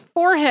then his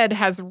forehead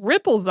has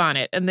ripples on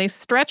it, and they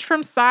stretch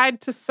from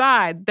side to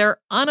side. They're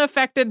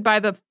unaffected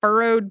by the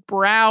furrowed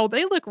brow.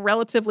 They look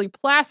relatively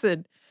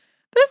placid.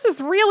 This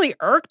has really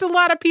irked a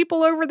lot of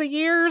people over the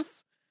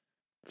years.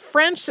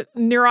 French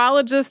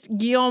neurologist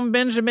Guillaume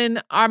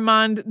Benjamin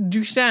Armand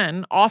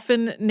Duchenne,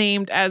 often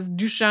named as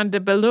Duchenne de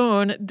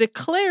Boulogne,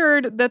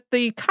 declared that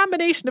the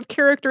combination of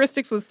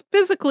characteristics was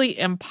physically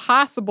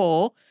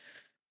impossible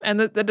and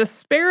that the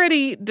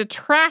disparity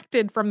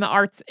detracted from the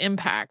art's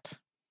impact.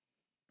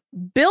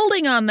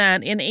 Building on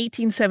that, in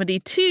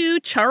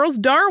 1872, Charles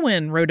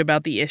Darwin wrote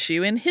about the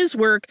issue in his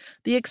work,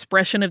 The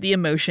Expression of the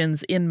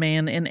Emotions in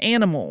Man and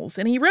Animals.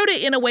 And he wrote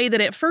it in a way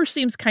that at first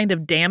seems kind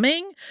of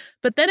damning,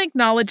 but then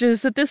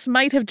acknowledges that this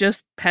might have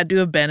just had to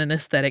have been an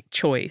aesthetic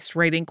choice,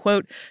 writing,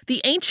 quote,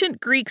 "The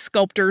ancient Greek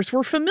sculptors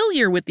were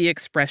familiar with the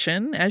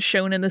expression, as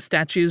shown in the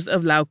statues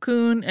of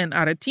Laocoon and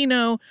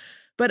Aretino,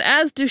 But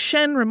as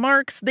Duchenne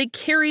remarks, they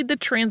carried the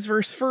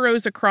transverse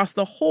furrows across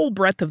the whole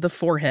breadth of the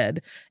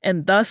forehead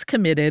and thus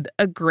committed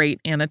a great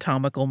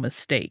anatomical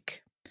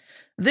mistake.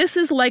 This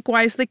is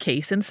likewise the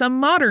case in some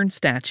modern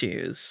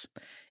statues.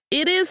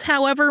 It is,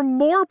 however,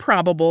 more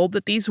probable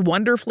that these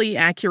wonderfully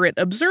accurate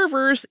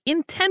observers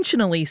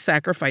intentionally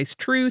sacrificed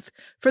truth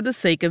for the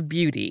sake of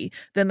beauty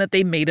than that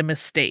they made a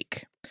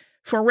mistake.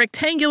 For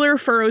rectangular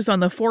furrows on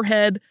the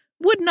forehead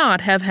would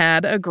not have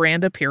had a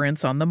grand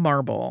appearance on the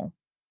marble.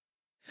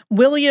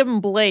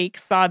 William Blake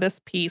saw this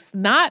piece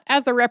not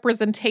as a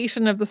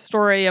representation of the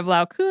story of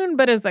Laocoon,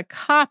 but as a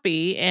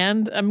copy,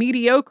 and a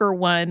mediocre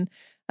one,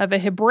 of a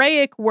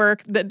Hebraic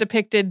work that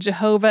depicted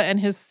Jehovah and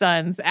his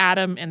sons,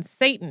 Adam and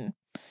Satan.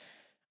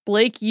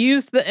 Blake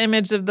used the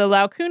image of the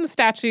Laocoon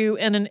statue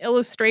in an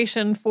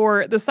illustration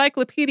for the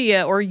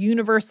Cyclopedia, or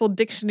Universal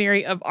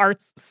Dictionary of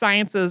Arts,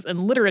 Sciences,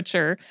 and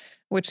Literature,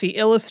 which he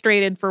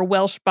illustrated for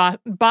Welsh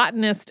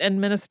botanist and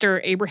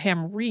minister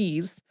Abraham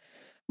Reeves.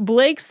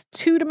 Blake's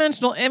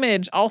two-dimensional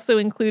image also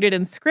included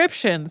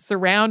inscriptions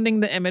surrounding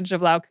the image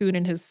of Laocoon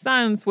and his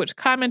sons, which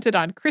commented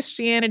on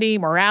Christianity,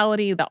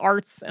 morality, the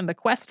arts, and the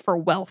quest for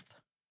wealth.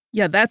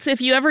 Yeah, that's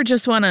if you ever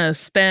just want to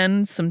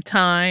spend some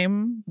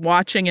time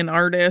watching an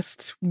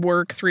artist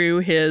work through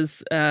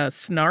his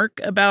snark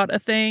about a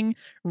thing,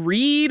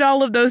 read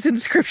all of those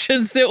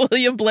inscriptions that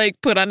William Blake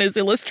put on his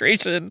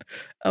illustration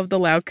of the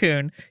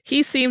Laocoon.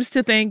 He seems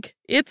to think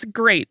it's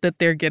great that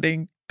they're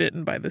getting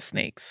bitten by the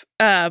snakes.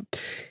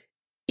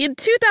 In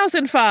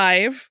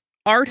 2005,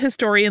 art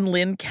historian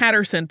Lynn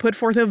Catterson put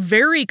forth a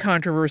very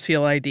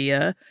controversial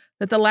idea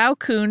that the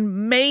Laocoon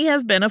may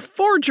have been a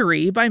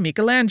forgery by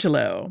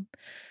Michelangelo.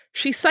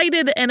 She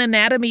cited an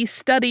anatomy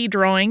study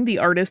drawing the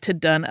artist had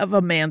done of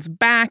a man's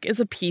back as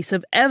a piece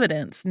of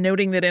evidence,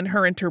 noting that in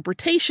her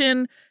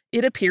interpretation,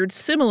 it appeared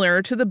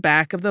similar to the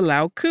back of the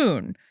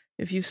Laocoon.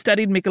 If you've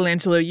studied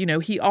Michelangelo, you know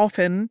he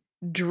often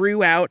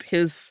drew out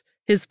his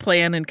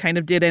plan and kind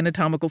of did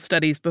anatomical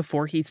studies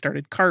before he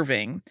started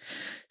carving.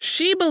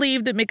 She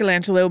believed that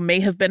Michelangelo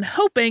may have been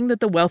hoping that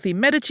the wealthy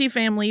Medici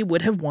family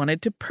would have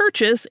wanted to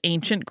purchase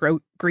ancient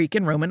Greek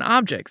and Roman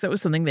objects. That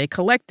was something they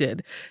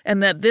collected,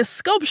 and that this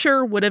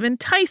sculpture would have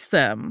enticed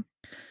them.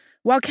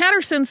 While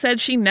Catterson said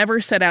she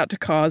never set out to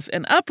cause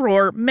an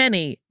uproar,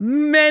 many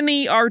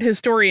art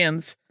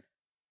historians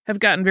have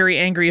gotten very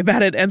angry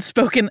about it and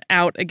spoken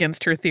out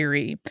against her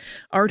theory.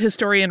 Art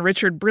historian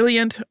Richard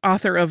Brilliant,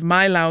 author of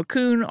My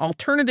Laocoon,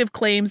 Alternative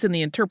Claims in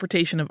the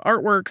Interpretation of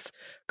Artworks,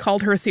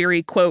 called her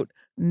theory, quote,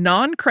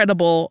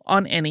 non-credible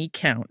on any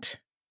count.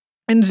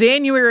 In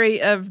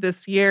January of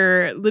this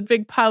year,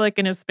 Ludwig Pollock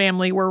and his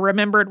family were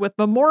remembered with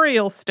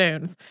memorial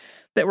stones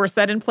that were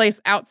set in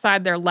place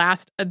outside their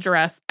last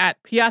address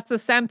at Piazza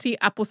Santi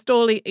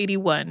Apostoli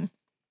 81.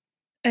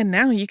 And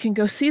now you can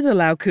go see the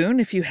Laocoon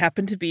if you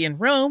happen to be in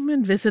Rome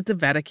and visit the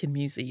Vatican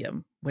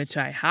Museum, which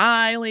I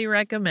highly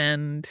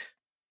recommend.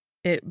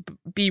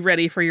 Be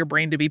ready for your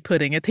brain to be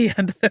pudding at the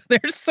end.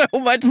 There's so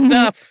much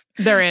stuff.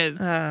 There is.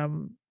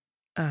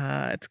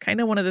 It's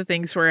kind of one of the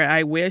things where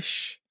I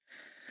wish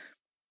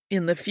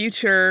in the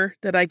future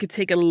that I could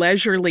take a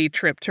leisurely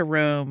trip to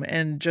Rome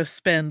and just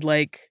spend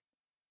like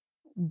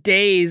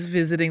days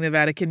visiting the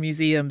Vatican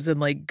museums and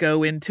like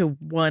go into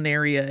one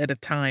area at a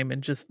time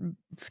and just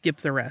skip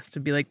the rest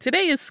and be like,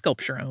 today is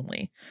sculpture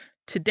only.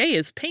 Today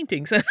is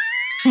paintings. That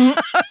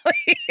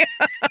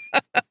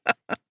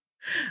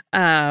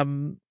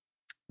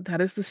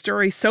is the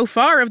story so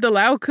far of the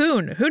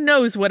Laocoon. Who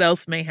knows what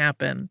else may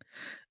happen?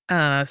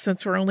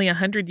 Since we're only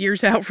 100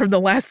 years out from the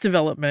last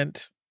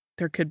development,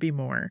 there could be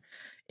more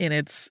in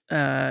its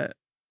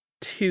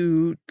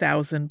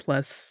 2,000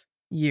 plus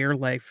year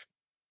life.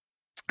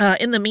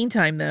 In the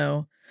meantime,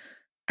 though,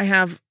 I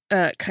have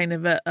kind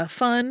of a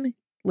fun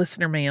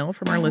listener mail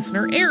from our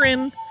listener,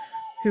 Aaron,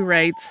 who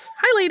writes,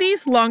 "Hi,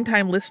 ladies,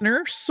 longtime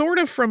listener, sort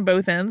of from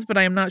both ends, but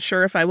I am not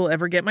sure if I will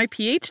ever get my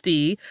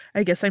PhD.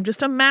 I guess I'm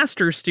just a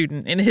master's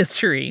student in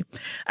history.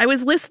 I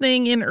was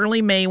listening in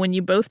early May when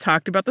you both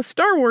talked about the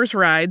Star Wars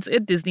rides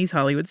at Disney's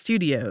Hollywood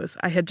Studios.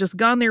 I had just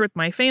gone there with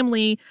my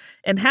family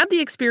and had the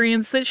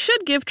experience that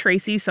should give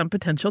Tracy some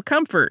potential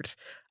comfort.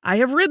 I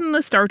have ridden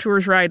the Star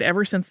Tours ride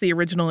ever since the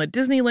original at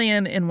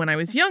Disneyland, and when I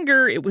was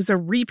younger, it was a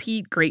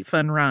repeat great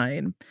fun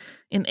ride.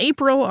 In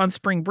April, on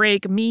spring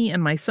break, me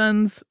and my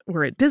sons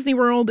were at Disney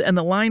World, and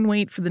the line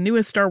wait for the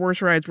newest Star Wars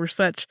rides were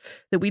such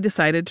that we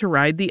decided to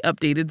ride the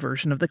updated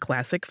version of the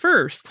classic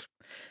first.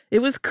 It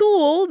was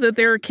cool that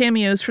there are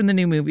cameos from the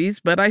new movies,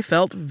 but I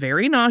felt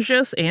very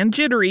nauseous and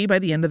jittery by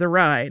the end of the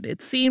ride.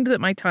 It seemed that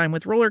my time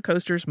with roller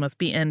coasters must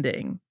be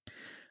ending.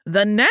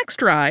 The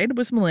next ride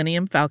was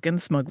Millennium Falcon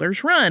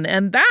Smuggler's Run,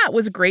 and that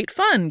was great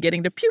fun,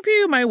 getting to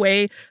pew-pew my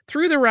way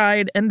through the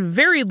ride and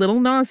very little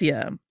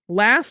nausea.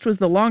 Last was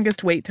the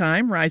longest wait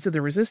time, Rise of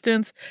the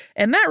Resistance,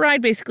 and that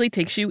ride basically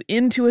takes you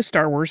into a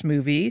Star Wars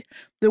movie.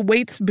 The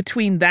waits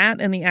between that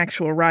and the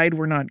actual ride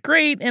were not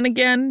great, and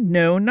again,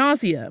 no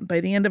nausea.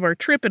 By the end of our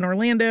trip in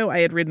Orlando,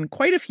 I had ridden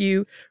quite a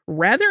few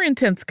rather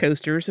intense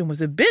coasters and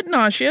was a bit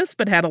nauseous,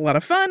 but had a lot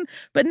of fun,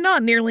 but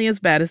not nearly as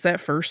bad as that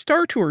first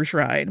Star Tours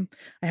ride.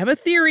 I have a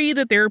theory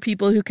that there are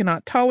people who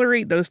cannot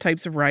tolerate those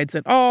types of rides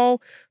at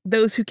all,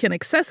 those who can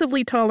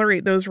excessively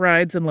tolerate those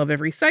rides and love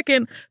every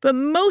second, but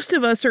most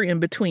of us are in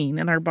between,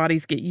 and our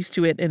bodies get used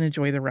to it and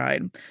enjoy the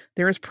ride.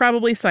 There is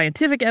probably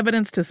scientific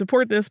evidence to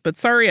support this, but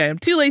sorry, I am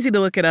too lazy to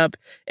look it up.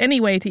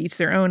 Anyway, to each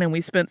their own, and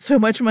we spent so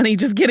much money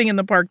just getting in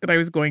the park that I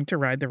was going to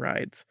ride the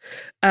rides.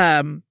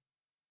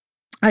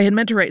 I had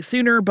meant to write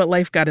sooner, but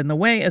life got in the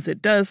way, as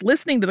it does.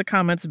 Listening to the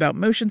comments about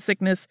motion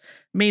sickness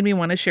made me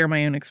want to share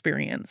my own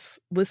experience.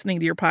 Listening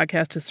to your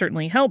podcast has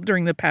certainly helped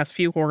during the past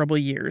few horrible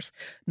years.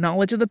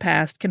 Knowledge of the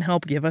past can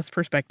help give us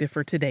perspective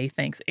for today.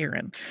 Thanks,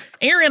 Aaron.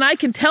 Aaron, I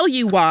can tell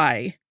you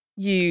why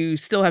you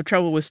still have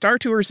trouble with Star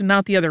Tours and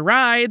not the other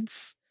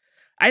rides.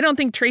 I don't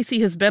think Tracy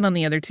has been on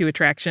the other two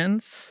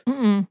attractions.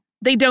 Mm-mm.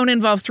 They don't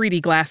involve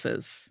 3D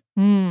glasses.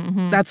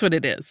 Mm-hmm. That's what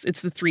it is.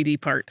 It's the 3D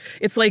part.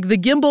 It's like the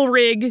gimbal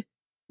rig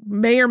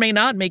may or may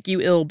not make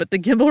you ill, but the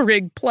gimbal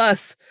rig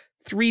plus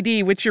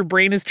 3D, which your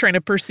brain is trying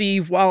to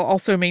perceive while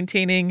also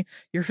maintaining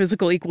your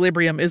physical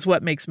equilibrium, is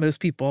what makes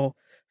most people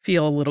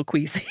feel a little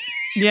queasy.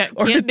 Yeah,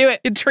 or can't do it.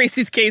 In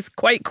Tracy's case,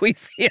 quite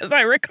queasy, as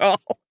I recall.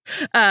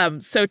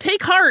 So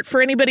take heart for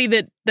anybody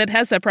that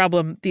has that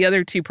problem. The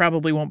other two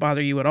probably won't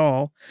bother you at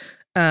all,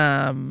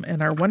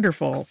 and are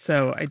wonderful.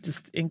 So I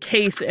just, in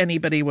case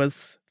anybody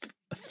was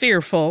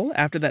fearful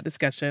after that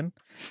discussion,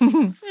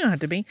 you don't have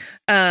to be.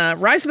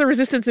 Rise of the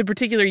Resistance in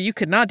particular, you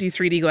could not do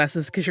 3D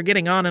glasses because you're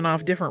getting on and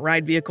off different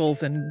ride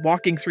vehicles and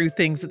walking through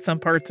things at some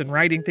parts and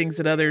riding things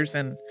at others,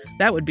 and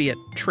that would be a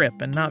trip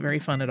and not very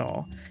fun at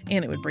all,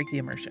 and it would break the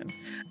immersion.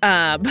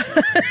 But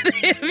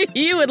if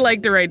you would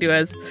like to write to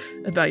us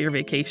about your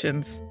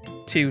vacations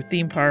to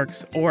theme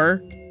parks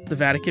or the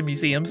Vatican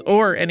museums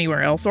or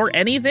anywhere else or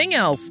anything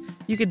else,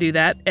 you can do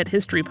that at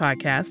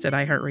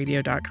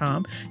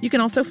historypodcast@iheartradio.com. You can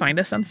also find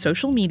us on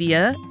social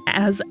media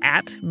as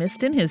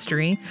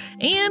 @MissedInHistory.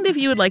 And if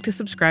you would like to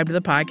subscribe to the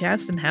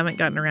podcast and haven't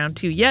gotten around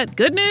to yet,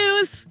 good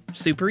news!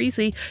 Super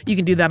easy. You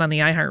can do that on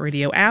the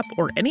iHeartRadio app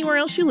or anywhere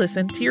else you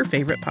listen to your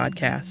favorite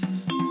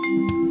podcasts.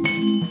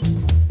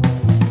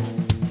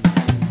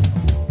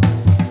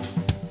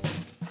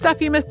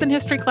 Stuff You Missed in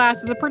History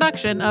Class is a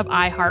production of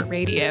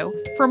iHeartRadio.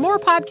 For more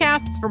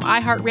podcasts from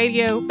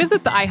iHeartRadio,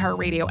 visit the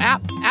iHeartRadio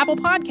app, Apple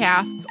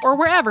Podcasts, or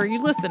wherever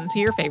you listen to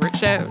your favorite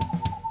shows.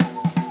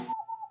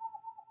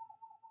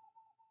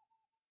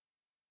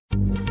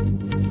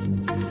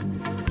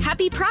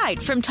 Happy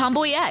Pride from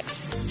Tomboy X,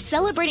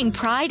 celebrating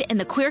pride and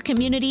the queer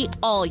community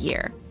all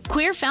year.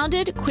 Queer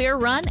founded, queer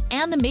run,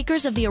 and the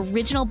makers of the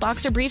original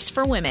boxer briefs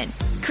for women,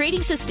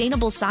 creating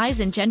sustainable size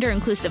and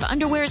gender-inclusive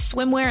underwear,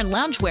 swimwear, and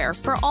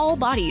loungewear for all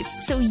bodies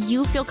so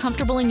you feel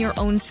comfortable in your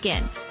own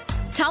skin.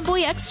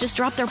 Tomboy X just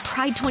dropped their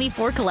Pride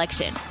 24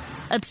 collection,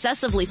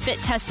 obsessively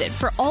fit-tested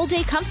for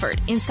all-day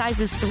comfort in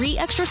sizes 3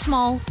 extra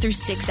small through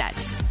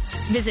 6X.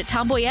 Visit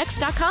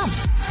tomboyx.com.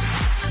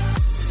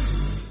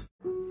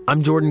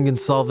 I'm Jordan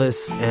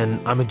Gonsalves, and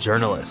I'm a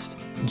journalist.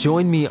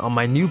 Join me on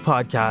my new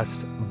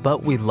podcast,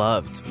 But We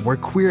Loved, where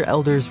queer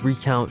elders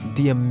recount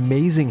the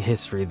amazing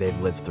history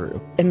they've lived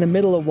through. In the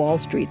middle of Wall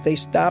Street, they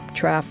stopped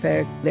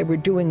traffic. They were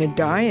doing a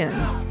die-in.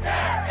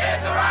 Healthcare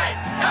is a right.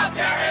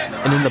 Healthcare is a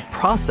right. And in the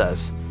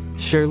process,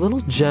 share little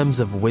gems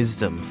of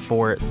wisdom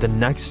for the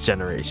next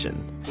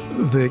generation.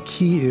 The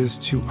key is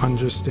to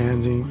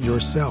understanding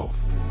yourself,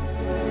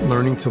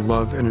 learning to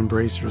love and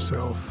embrace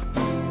yourself.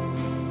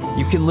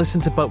 You can listen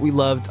to But We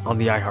Loved on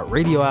the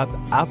iHeartRadio app,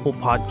 Apple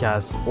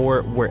Podcasts,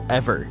 or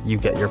wherever you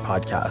get your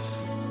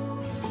podcasts.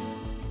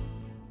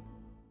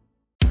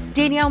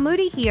 Danielle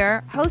Moody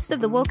here, host of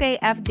the Woke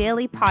AF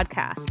Daily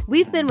podcast.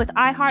 We've been with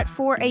iHeart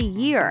for a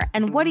year,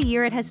 and what a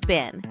year it has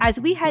been. As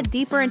we head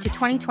deeper into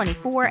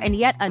 2024 and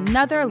yet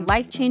another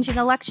life-changing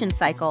election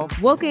cycle,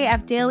 Woke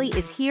AF Daily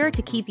is here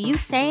to keep you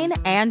sane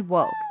and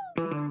woke.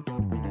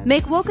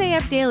 Make Woke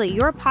AF Daily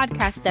your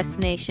podcast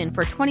destination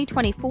for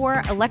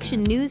 2024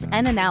 election news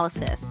and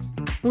analysis.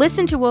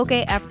 Listen to Woke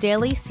AF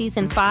Daily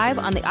Season 5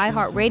 on the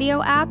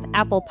iHeartRadio app,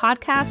 Apple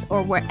Podcasts,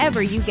 or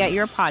wherever you get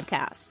your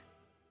podcasts.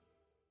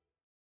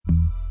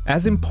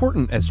 As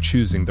important as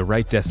choosing the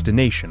right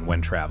destination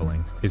when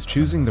traveling is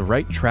choosing the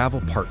right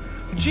travel partner.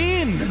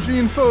 Gene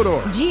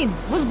Fodor. Gene,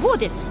 was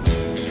good.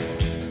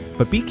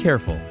 But be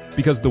careful,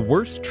 because the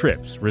worst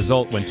trips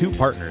result when two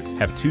partners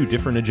have two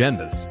different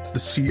agendas. The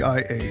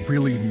CIA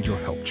really need your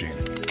help, Gene.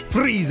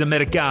 Freeze,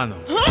 Americano.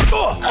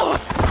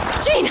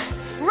 Gene,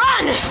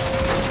 run!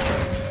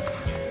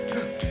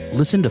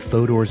 Listen to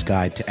Fodor's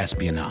Guide to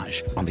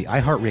Espionage on the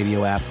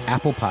iHeartRadio app,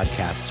 Apple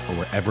Podcasts, or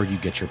wherever you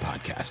get your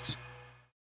podcasts.